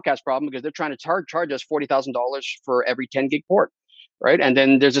problem. It's Comcast's problem because they're trying to charge us $40,000 for every 10 gig port, right? And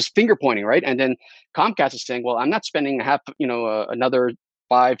then there's this finger pointing, right? And then Comcast is saying, well, I'm not spending another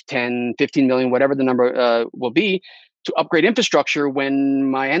 5, 10, 15 million, whatever the number will be to upgrade infrastructure when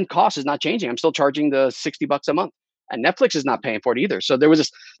my end cost is not changing. I'm still charging the $60 a month. And Netflix is not paying for it either. So there was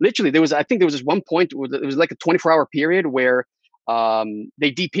I think there was this one point where it was like a 24-hour period where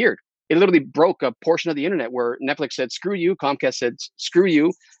they de-peered. It literally broke a portion of the internet where Netflix said, screw you, Comcast said, screw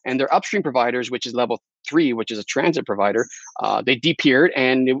you. And their upstream providers, which is level 3, which is a transit provider, they de-peered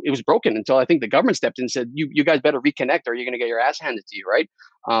and it was broken until I think the government stepped in and said, you guys better reconnect or you're going to get your ass handed to you, right?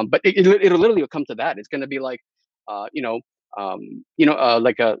 But it'll literally come to that. It's going to be like,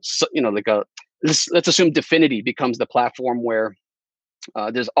 let's assume Definity becomes the platform where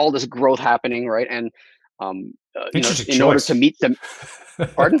there's all this growth happening, right? And in order to meet them,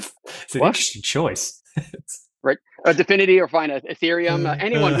 pardon? It's an interesting choice, right? Definity or find Ethereum.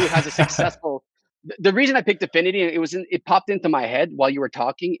 Anyone who has a successful. The reason I picked Definity, it popped into my head while you were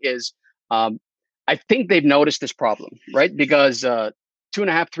talking, is I think they've noticed this problem, right? Because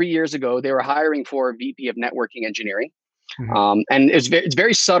 2.5, 3 years ago, they were hiring for a VP of networking engineering. Mm-hmm. And it's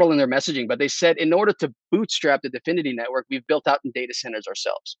very subtle in their messaging, but they said in order to bootstrap the Definity network, we've built out in data centers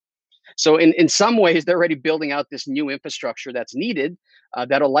ourselves. So in some ways, they're already building out this new infrastructure that's needed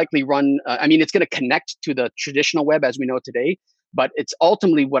that'll likely run. It's going to connect to the traditional web as we know it today, but it's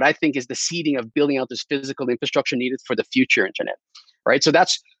ultimately what I think is the seeding of building out this physical infrastructure needed for the future internet, right? So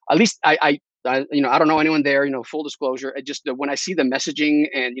that's at least I don't know anyone there. Full disclosure. When I see the messaging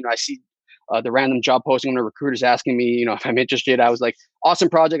and I see the random job posting when a recruiter's asking me, if I'm interested, I was like, awesome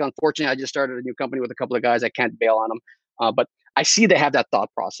project. Unfortunately, I just started a new company with a couple of guys. I can't bail on them. But I see they have that thought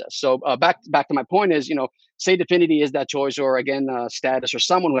process. So back to my point is, say Definity is that choice, or again, Status, or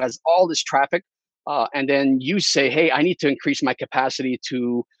someone who has all this traffic, and then you say, hey, I need to increase my capacity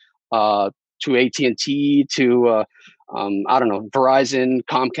to AT&T, to I don't know, Verizon,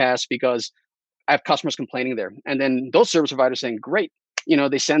 Comcast, because I have customers complaining there. And then those service providers saying, great.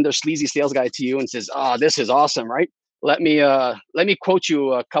 They send their sleazy sales guy to you and says, "Oh, this is awesome, right? Let me quote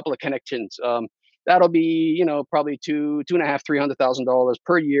you a couple of connections. That'll be, probably $2.5, $300,000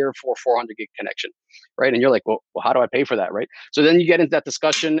 per year for 400 gig connection, right?" And you're like, well, how do I pay for that, right? So then you get into that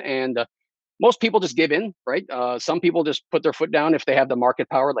discussion, and most people just give in, right? Some people just put their foot down if they have the market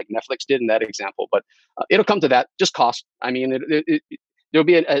power, like Netflix did in that example. But it'll come to that, just cost. There'll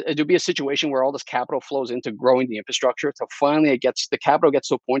be a situation where all this capital flows into growing the infrastructure. So finally, the capital gets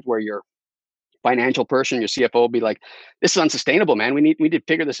to a point where your financial person, your CFO, will be like, "This is unsustainable, man. We need to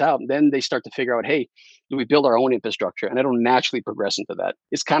figure this out." And then they start to figure out, "Hey, do we build our own infrastructure?" And it'll naturally progress into that.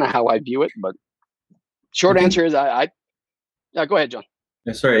 It's kind of how I view it. But short answer is, go ahead, John.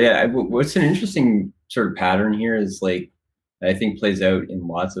 Sorry, yeah. What's an interesting sort of pattern here is like I think plays out in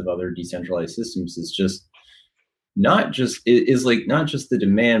lots of other decentralized systems is just not just the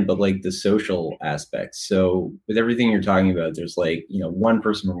demand, but like the social aspects. So with everything you're talking about, there's like, one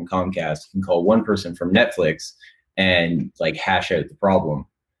person from Comcast can call one person from Netflix and like hash out the problem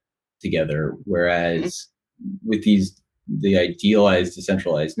together. Whereas with the idealized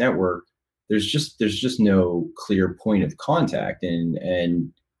decentralized network, there's just no clear point of contact,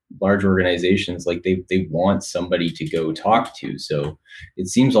 and large organizations, like they want somebody to go talk to. So it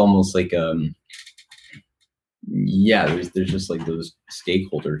seems almost like there's just like those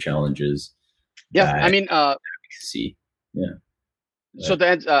stakeholder challenges. See. Yeah. So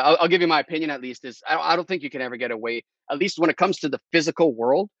then I'll give you my opinion. At least is I don't think you can ever get away. At least when it comes to the physical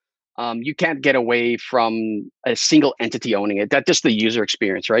world, you can't get away from a single entity owning it. That's just the user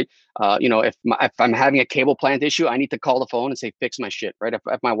experience, right? If I'm having a cable plant issue, I need to call the phone and say, fix my shit, right? If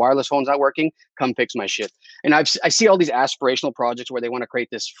my wireless phone's not working, come fix my shit. And I see all these aspirational projects where they want to create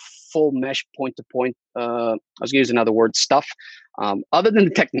this full mesh point-to-point, I was going to use another word, stuff. Other than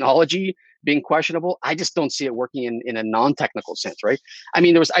the technology being questionable, I just don't see it working in a non-technical sense, right?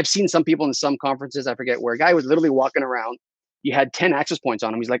 I've seen some people in some conferences, I forget where, a guy was literally walking around. He had 10 access points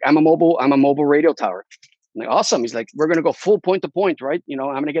on him. He's like, I'm a mobile radio tower. I'm like, awesome. He's like, we're going to go full point to point, right? I'm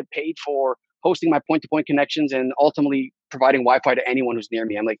going to get paid for hosting my point to point connections and ultimately providing Wi-Fi to anyone who's near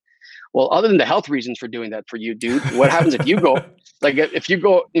me. I'm like, well, other than the health reasons for doing that for you, dude, what happens if you go,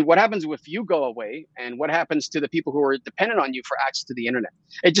 what happens if you go away, and what happens to the people who are dependent on you for access to the internet?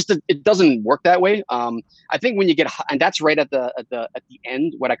 It doesn't work that way. I think when you get, and that's right at the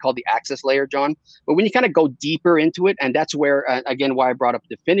end, what I call the access layer, John. But when you kind of go deeper into it, and that's where, again, why I brought up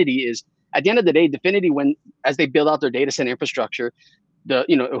Definity is, at the end of the day, Definity, as they build out their data center infrastructure,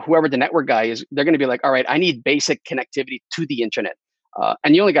 whoever the network guy is, they're going to be like, all right, I need basic connectivity to the internet.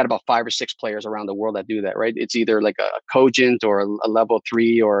 And you only got about 5 or 6 players around the world that do that, right? It's either like a Cogent or a Level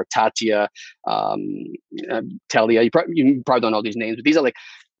 3 or a Tatia, Telia. You probably don't know these names, but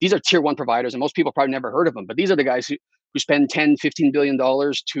these are tier one providers, and most people probably never heard of them. But these are the guys who spend 10, $15 billion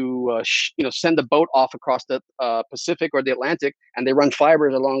to send a boat off across the Pacific or the Atlantic, and they run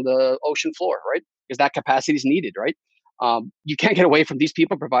fibers along the ocean floor, right? Because that capacity is needed, right? You can't get away from these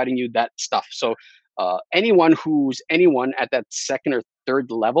people providing you that stuff. So anyone at that second or third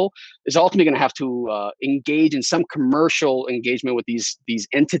level is ultimately going to have to engage in some commercial engagement with these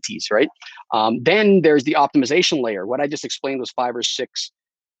entities, right? Then there's the optimization layer. What I just explained was 5 or 6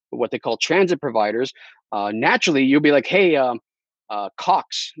 what they call transit providers. Naturally, you'll be like, hey,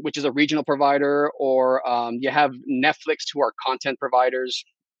 Cox, which is a regional provider, or you have Netflix, who are content providers.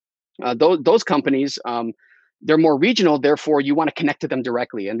 Those companies, they're more regional, therefore you want to connect to them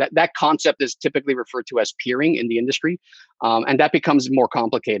directly. And that concept is typically referred to as peering in the industry. And that becomes more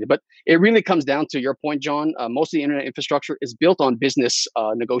complicated. But it really comes down to your point, John. Most of the internet infrastructure is built on business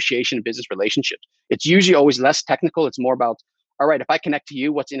negotiation, business relationships. It's usually always less technical. It's more about, all right, if I connect to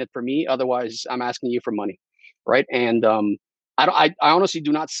you, what's in it for me? Otherwise, I'm asking you for money, right? And I honestly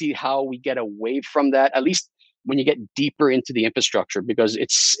do not see how we get away from that, at least when you get deeper into the infrastructure, because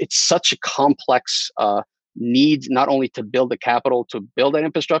it's such a complex need, not only to build the capital to build that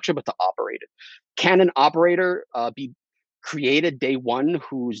infrastructure, but to operate it. Can an operator be created day one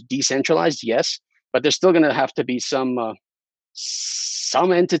who's decentralized? Yes, but there's still going to have to be some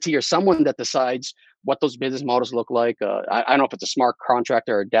entity or someone that decides what those business models look like. I don't know if it's a smart contract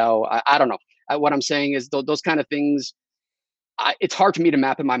or a DAO. I don't know. What I'm saying is those kind of things, it's hard for me to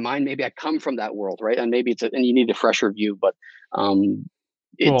map in my mind. Maybe I come from that world, right? And maybe and you need a fresher view, but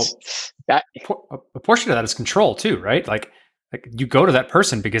that a portion of that is control too, right? Like you go to that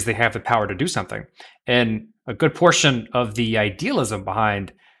person because they have the power to do something. And a good portion of the idealism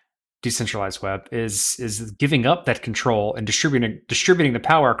behind decentralized web is giving up that control and distributing the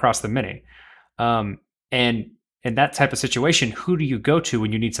power across the many. And in that type of situation, who do you go to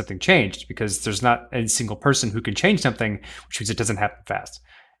when you need something changed? Because there's not a single person who can change something, which means it doesn't happen fast.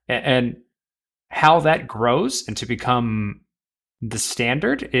 And how that grows and to become the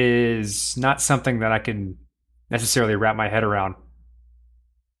standard is not something that I can necessarily wrap my head around.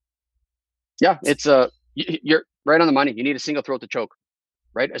 Yeah, it's you're right on the money. You need a single throat to choke,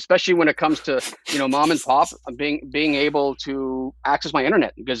 right? Especially when it comes to mom and pop being able to access my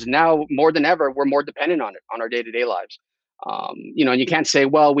internet, because now more than ever we're more dependent on it on our day-to-day lives. And you can't say,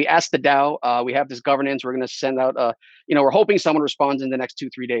 well, we asked the DAO, we have this governance, we're going to send out we're hoping someone responds in the next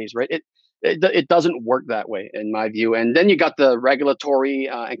 2-3 days, right? It doesn't work that way in my view. And then you got the regulatory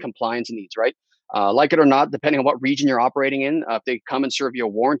and compliance needs, right? Like it or not, depending on what region you're operating in, if they come and serve you a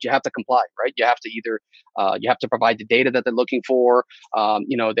warrant, you have to comply, right? You have to either you have to provide the data that they're looking for.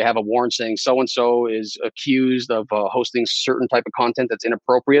 They have a warrant saying so-and-so is accused of hosting certain type of content that's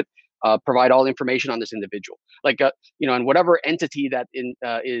inappropriate. Provide all information on this individual, and whatever entity that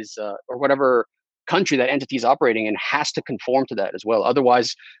is or whatever country that entity is operating in has to conform to that as well.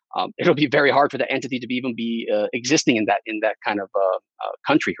 Otherwise, it'll be very hard for the entity to even be existing in that kind of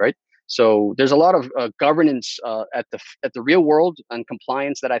country, right? So there's a lot of governance at the real world and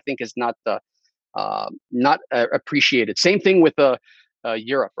compliance that I think is not appreciated. Same thing with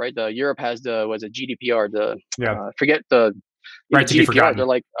Europe, right? Europe has was a GDPR. Forget the right to GDPR. Be forgotten. They're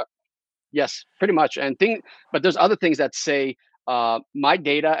like yes, pretty much. But there's other things that say my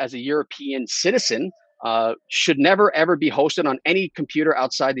data as a European citizen should never ever be hosted on any computer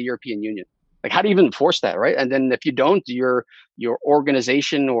outside the European Union. Like, how do you even enforce that, right? And then if you don't, your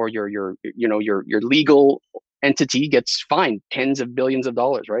organization or your legal entity gets fined tens of billions of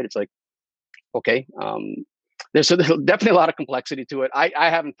dollars, right? It's like, okay, there's definitely a lot of complexity to it. I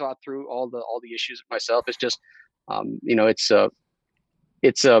haven't thought through all the issues myself. It's just, it'll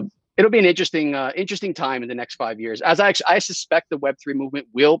be an interesting time in the next 5 years. As I suspect the Web3 movement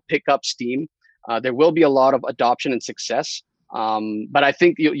will pick up steam. There will be a lot of adoption and success. But I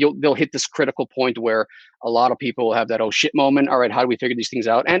think they'll hit this critical point where a lot of people will have that oh shit moment. All right, how do we figure these things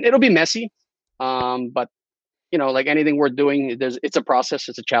out? And it'll be messy. But like anything we're doing, it's a process,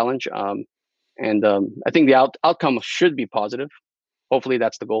 it's a challenge. And I think the outcome should be positive. Hopefully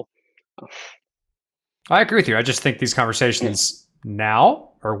that's the goal. I agree with you. I just think these conversations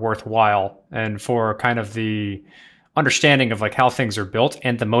now are worthwhile, and for kind of the understanding of like how things are built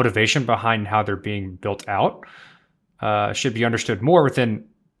and the motivation behind how they're being built out should be understood more within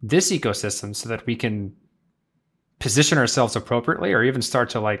this ecosystem, so that we can position ourselves appropriately, or even start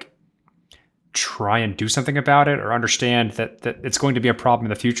to like try and do something about it, or understand that it's going to be a problem in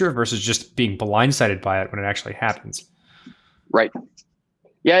the future versus just being blindsided by it when it actually happens. Right.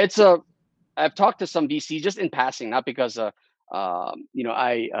 Yeah, I've talked to some VCs just in passing, not because not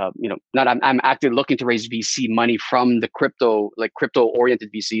I'm actively looking to raise VC money from the crypto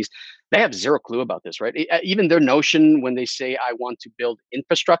oriented VCs. They have zero clue about this, right? Even their notion when they say I want to build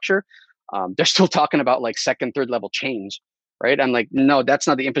infrastructure, they're still talking about like second, third level chains, right? I'm like, no, that's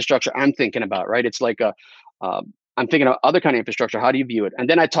not the infrastructure I'm thinking about, right? It's like uh, I'm thinking of other kind of infrastructure. How do you view it? And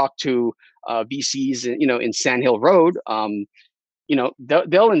then I talked to VCs, in Sand Hill Road.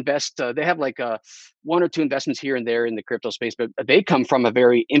 They'll invest. They have like one or two investments here and there in the crypto space, but they come from a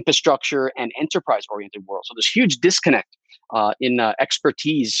very infrastructure and enterprise oriented world. So there's huge disconnect in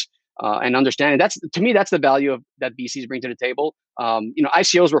expertise and understanding. That's to me, that's the value of that VCs bring to the table.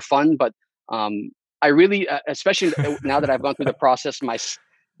 ICOs were fun, but I really, especially now that I've gone through the process,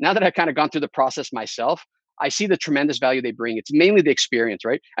 now that I've kind of gone through the process myself, I see the tremendous value they bring. It's mainly the experience,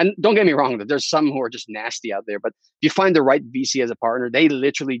 right? And don't get me wrong, that there's some who are just nasty out there, but you find the right VC as a partner, they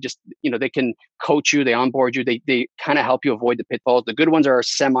literally just, they can coach you, they onboard you, they kind of help you avoid the pitfalls. The good ones are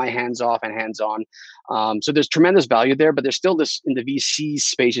semi hands off and hands on. So there's tremendous value there, but there's still this in the VC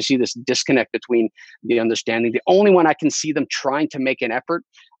space. You see this disconnect between the understanding. The only one I can see them trying to make an effort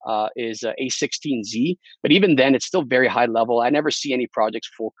is A16Z, but even then, it's still very high level. I never see any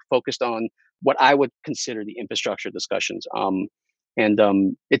projects focused on what I would consider the infrastructure discussions. And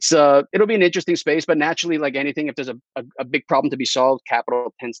it's it'll be an interesting space, but naturally, like anything, if there's a big problem to be solved,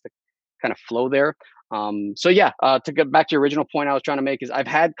 capital tends to kind of flow there. So yeah, to get back to your original point I was trying to make is I've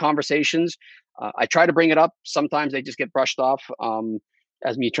had conversations. I try to bring it up. Sometimes they just get brushed off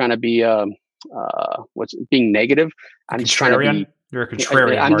as me trying to be what's being negative. A I'm just trying to contrarian? be. You're a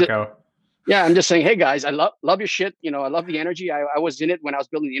contrarian, I'm just Marco. yeah, I'm just saying, hey guys, I love your shit. I love the energy. I was in it when I was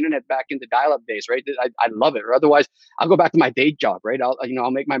building the internet back in the dial-up days, right? I love it. Or otherwise, I'll go back to my day job, right?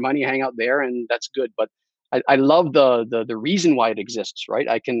 I'll make my money, hang out there, and that's good. But I love the reason why it exists, right?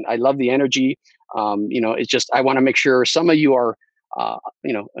 I love the energy. It's just I want to make sure some of you are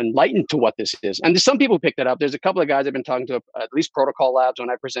enlightened to what this is. And there's some people who picked that up. There's a couple of guys I've been talking to, at least Protocol Labs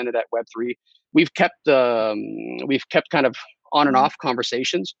when I presented at Web3. We've kept kind of on and off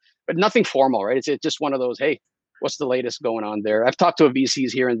conversations, but nothing formal, right? It's just one of those, hey, what's the latest going on there? I've talked to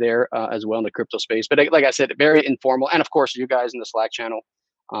VCs here and there as well in the crypto space, but like I said, very informal. And of course, you guys in the Slack channel.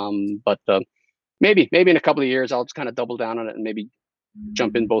 But maybe in a couple of years, I'll just kind of double down on it and maybe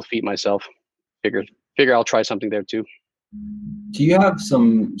jump in both feet myself. Figure I'll try something there too. Do you have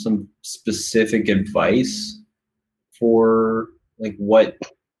some specific advice for like what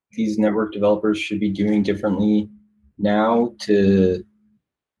these network developers should be doing differently now to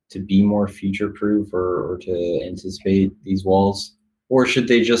be more future proof or to anticipate these walls? Or should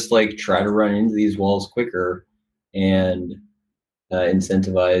they just like try to run into these walls quicker and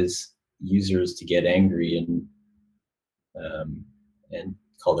incentivize users to get angry and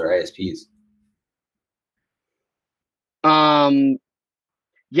call their ISPs?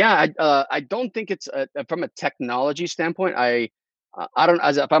 Yeah, I don't think it's from a technology standpoint. I don't,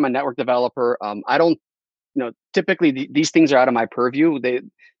 as if I'm a network developer, I don't, typically these things are out of my purview.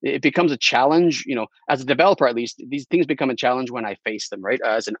 It becomes a challenge, as a developer, at least these things become a challenge when I face them, right?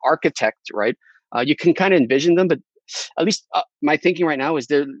 As an architect, right? You can kind of envision them, but at least my thinking right now is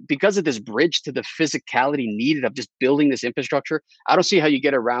there because of this bridge to the physicality needed of just building this infrastructure. I don't see how you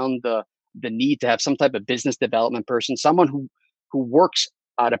get around the need to have some type of business development person, someone who works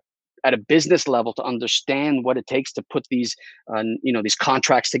at a business level to understand what it takes to put these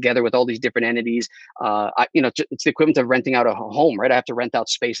contracts together with all these different entities. It's the equivalent of renting out a home, right? I have to rent out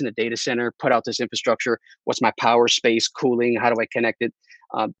space in a data center, put out this infrastructure. What's my power, space, cooling? How do I connect it?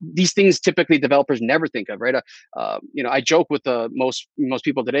 These things typically developers never think of, right? I joke with most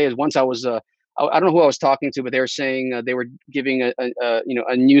people today is once I was I don't know who I was talking to, but they were saying they were giving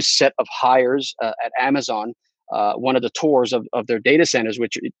a new set of hires at Amazon, one of the tours of their data centers,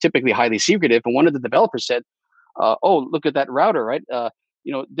 which are typically highly secretive. And one of the developers said, "Oh, look at that router, right?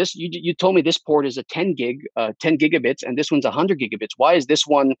 This you told me this port is a 10 gigabits, and this one's 100 gigabits. Why is this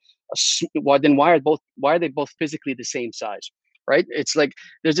one? Why are they both physically the same size?" Right? It's like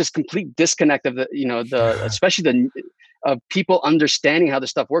there's this complete disconnect of the especially the of people understanding how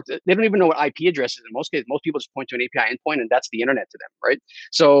this stuff works. They don't even know what IP address is in most cases. Most people just point to an API endpoint, and that's the internet to them, right?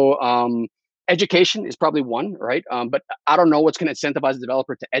 So education is probably one, right? But I don't know what's going to incentivize the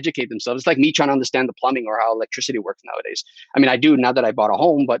developer to educate themselves. It's like me trying to understand the plumbing or how electricity works nowadays. I mean, I do now that I bought a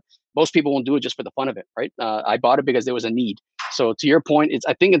home, but most people won't do it just for the fun of it, right? I bought it because there was a need. So to your point,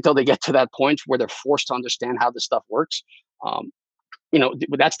 I think until they get to that point where they're forced to understand how this stuff works,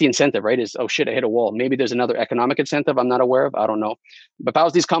 that's the incentive, right? Is, oh shit, I hit a wall. Maybe there's another economic incentive I'm not aware of. I don't know. But if I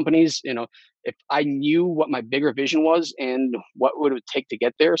was these companies, if I knew what my bigger vision was and what would it take to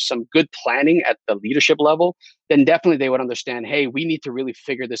get there, some good planning at the leadership level, then definitely they would understand, hey, we need to really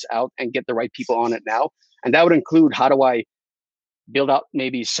figure this out and get the right people on it now. And that would include, how do I build out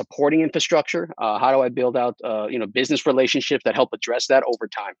maybe supporting infrastructure? How do I build out, business relationships that help address that over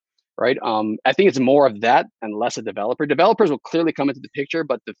time? Right. I think it's more of that and less a developer. Developers will clearly come into the picture,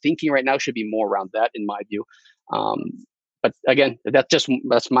 but the thinking right now should be more around that, in my view. But again,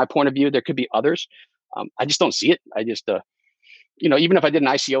 that's my point of view. There could be others. I just don't see it. I just, even if I did an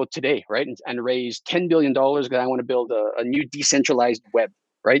ICO today, right, and raise $10 billion because I want to build a new decentralized web,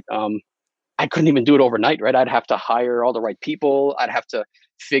 right? I couldn't even do it overnight, right? I'd have to hire all the right people. I'd have to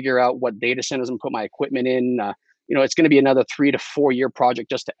figure out what data centers and put my equipment in. It's going to be another 3 to 4 year project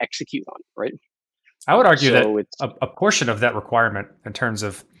just to execute on, right? I would argue that a portion of that requirement in terms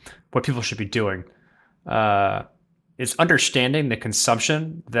of what people should be doing is understanding the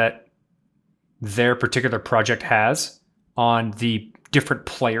consumption that their particular project has on the different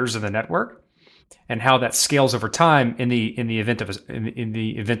players of the network and how that scales over time in the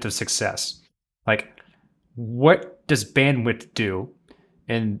event of success. Like, what does bandwidth do,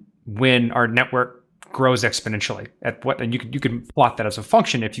 and when our network grows exponentially at what? And you can plot that as a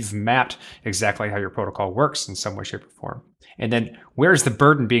function if you've mapped exactly how your protocol works in some way, shape, or form. And then where's the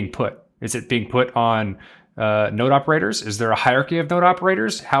burden being put? Is it being put on node operators? Is there a hierarchy of node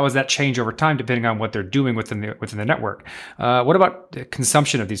operators? How does that change over time depending on what they're doing within the network? What about the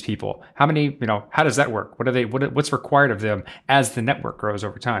consumption of these people? How many? How does that work? What's required of them as the network grows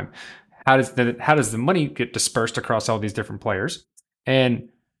over time? How does the money get dispersed across all these different players? And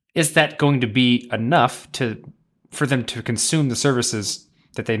is that going to be enough for them to consume the services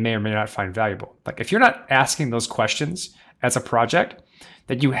that they may or may not find valuable? Like, if you're not asking those questions as a project,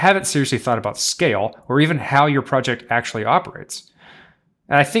 then you haven't seriously thought about scale or even how your project actually operates.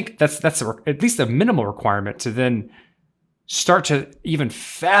 And I think that's at least a minimal requirement to then start to even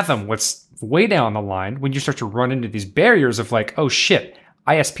fathom what's way down the line when you start to run into these barriers of like, oh shit,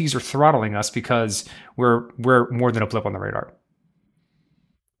 ISPs are throttling us because we're more than a blip on the radar.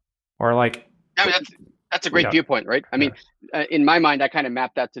 Or like, I mean, that's a great viewpoint, right? I mean, in my mind, I kind of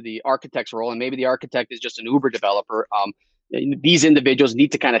map that to the architect's role, and maybe the architect is just an Uber developer. These individuals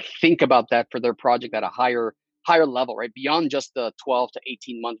need to kind of think about that for their project at a higher level, right? Beyond just the 12 to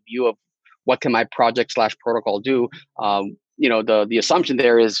 18-month view of what can my project / protocol do. The assumption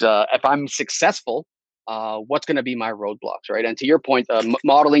there is if I'm successful, what's going to be my roadblocks, right? And to your point,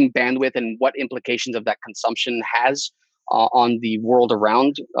 modeling bandwidth and what implications of that consumption has on the world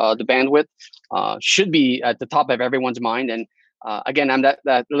around the bandwidth should be at the top of everyone's mind. And again, I'm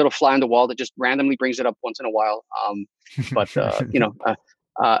that little fly on the wall that just randomly brings it up once in a while. I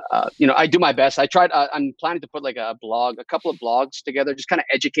do my best. I tried. I'm planning to put like a couple of blogs together, just kind of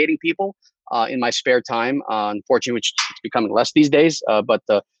educating people in my spare time. Unfortunately, which it's becoming less these days. But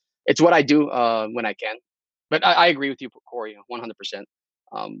it's what I do when I can. But I agree with you, Corey, 100%.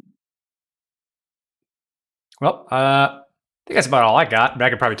 Well, I think that's about all I got. But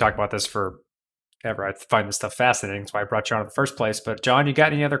I could probably talk about this forever. I find this stuff fascinating. That's why I brought you on in the first place. But John, you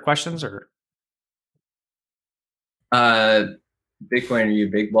got any other questions or? Bitcoin, are you a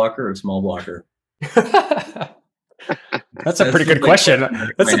big blocker or a small blocker? That's a pretty good question.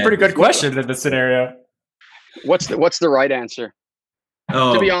 That's a pretty good question in this scenario. What's the right answer?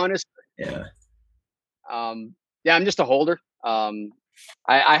 To be honest, yeah. I'm just a holder. I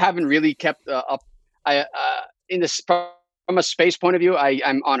haven't really kept up. In this from a space point of view,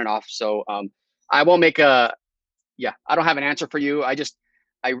 I'm on and off. So I won't make I don't have an answer for you. I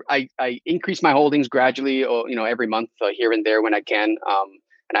increase my holdings gradually, every month here and there when I can.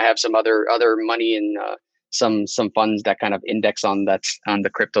 And I have some other money in some funds that kind of index on the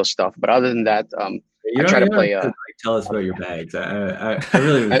crypto stuff. But other than that, I try to play. Tell us about your bags. I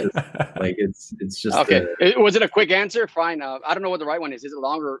really was just, like it's just okay. Was it a quick answer? Fine. I don't know what the right one is. Is it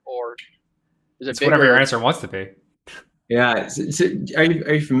longer or is it bigger? Whatever your answer wants to be. Yeah. So are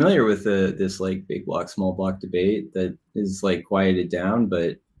you familiar with this like big block, small block debate that is like quieted down?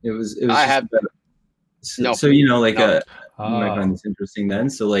 But it was. I have. No. So you might find this interesting then.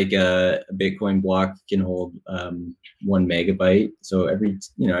 So like a Bitcoin block can hold 1 megabyte. So every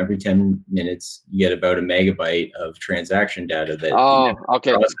 10 minutes you get about a megabyte of transaction data that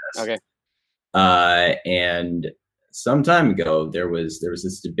okay. process. Okay. And some time ago there was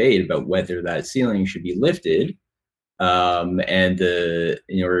this debate about whether that ceiling should be lifted. And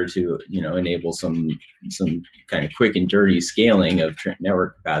in order to enable some kind of quick and dirty scaling of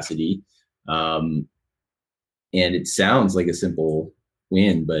network capacity. And it sounds like a simple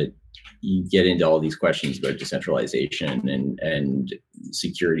win, but you get into all these questions about decentralization and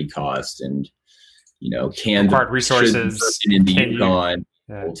security cost and, can required resources in the Yukon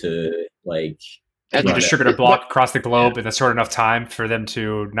to can you distribute a block across the globe in a short enough time for them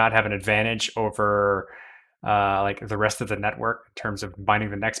to not have an advantage over the rest of the network in terms of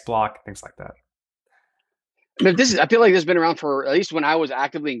binding the next block, things like that? But I feel like this has been around for at least when I was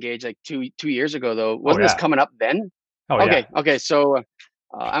actively engaged, like two years ago, though. Wasn't this coming up then? Oh, okay. Yeah. Okay. So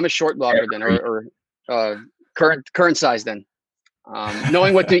I'm a short blocker then, or current size then.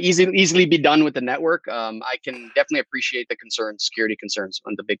 Knowing what to easily be done with the network, I can definitely appreciate the security concerns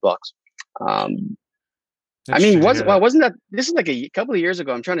on the big blocks. Wasn't that this is like a couple of years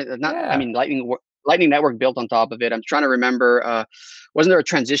ago? I'm trying to Lightning Network built on top of it. I'm trying to remember. Wasn't there a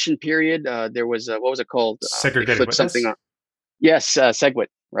transition period? There was what was it called? Segregated witness. Something on. Yes, SegWit,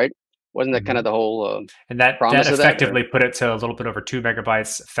 right? Wasn't that kind of the whole? And that effectively put it to a little bit over 2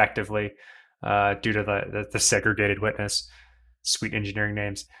 megabytes effectively, due to the segregated witness. Sweet engineering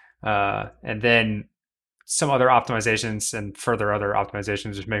names, and then some other optimizations and further other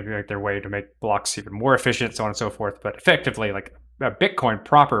optimizations just maybe make their way to make blocks even more efficient, so on and so forth. But effectively, like a Bitcoin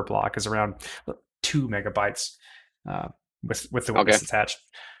proper block is around 2 megabytes with the witness attached.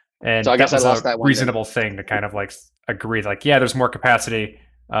 And so I guess that was a reasonable thing to kind of agree, there's more capacity,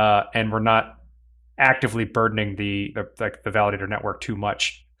 and we're not actively burdening the validator network too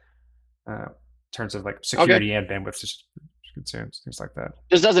much in terms of security and bandwidth consumes, things like that.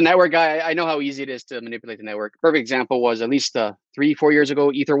 Just as a network guy, I know how easy it is to manipulate the network. Perfect example was at least 3-4 years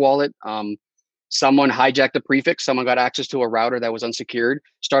ago, Ether Wallet. Someone hijacked a prefix. Someone got access to a router that was unsecured,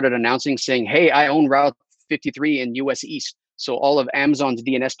 started announcing saying, hey, I own Route 53 in US East. So all of Amazon's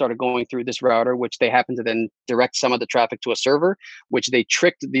DNS started going through this router, which they happened to then direct some of the traffic to a server, which they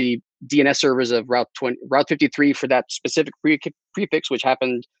tricked the DNS servers of Route 53 for that specific prefix, which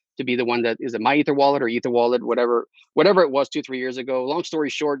happened to be the one that is a My Ether Wallet or Ether Wallet, whatever it was 2-3 years ago. Long story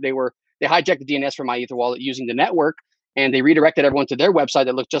short, they hijacked the DNS from My Ether Wallet using the network, and they redirected everyone to their website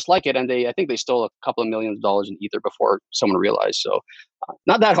that looked just like it. And I think they stole a couple of $1 million in Ether before someone realized. So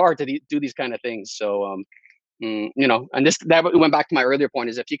not that hard to do these kind of things. So, and that went back to my earlier point,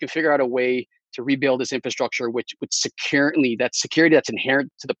 is if you can figure out a way to rebuild this infrastructure, which would security that's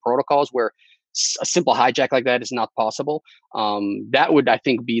inherent to the protocols, where a simple hijack like that is not possible. That would, I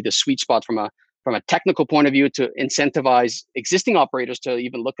think, be the sweet spot from a technical point of view to incentivize existing operators to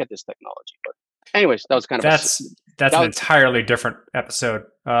even look at this technology. But anyways, that was kind of an entirely different episode,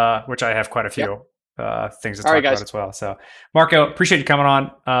 which I have quite a few things to talk about as well. So, Marco, appreciate you coming on.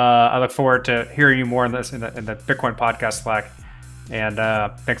 I look forward to hearing you more in the Bitcoin podcast Slack. And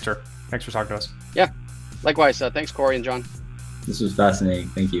thanks for talking to us. Yeah, likewise. Thanks, Corey and John. This was fascinating.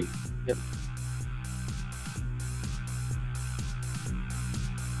 Thank you. Yep.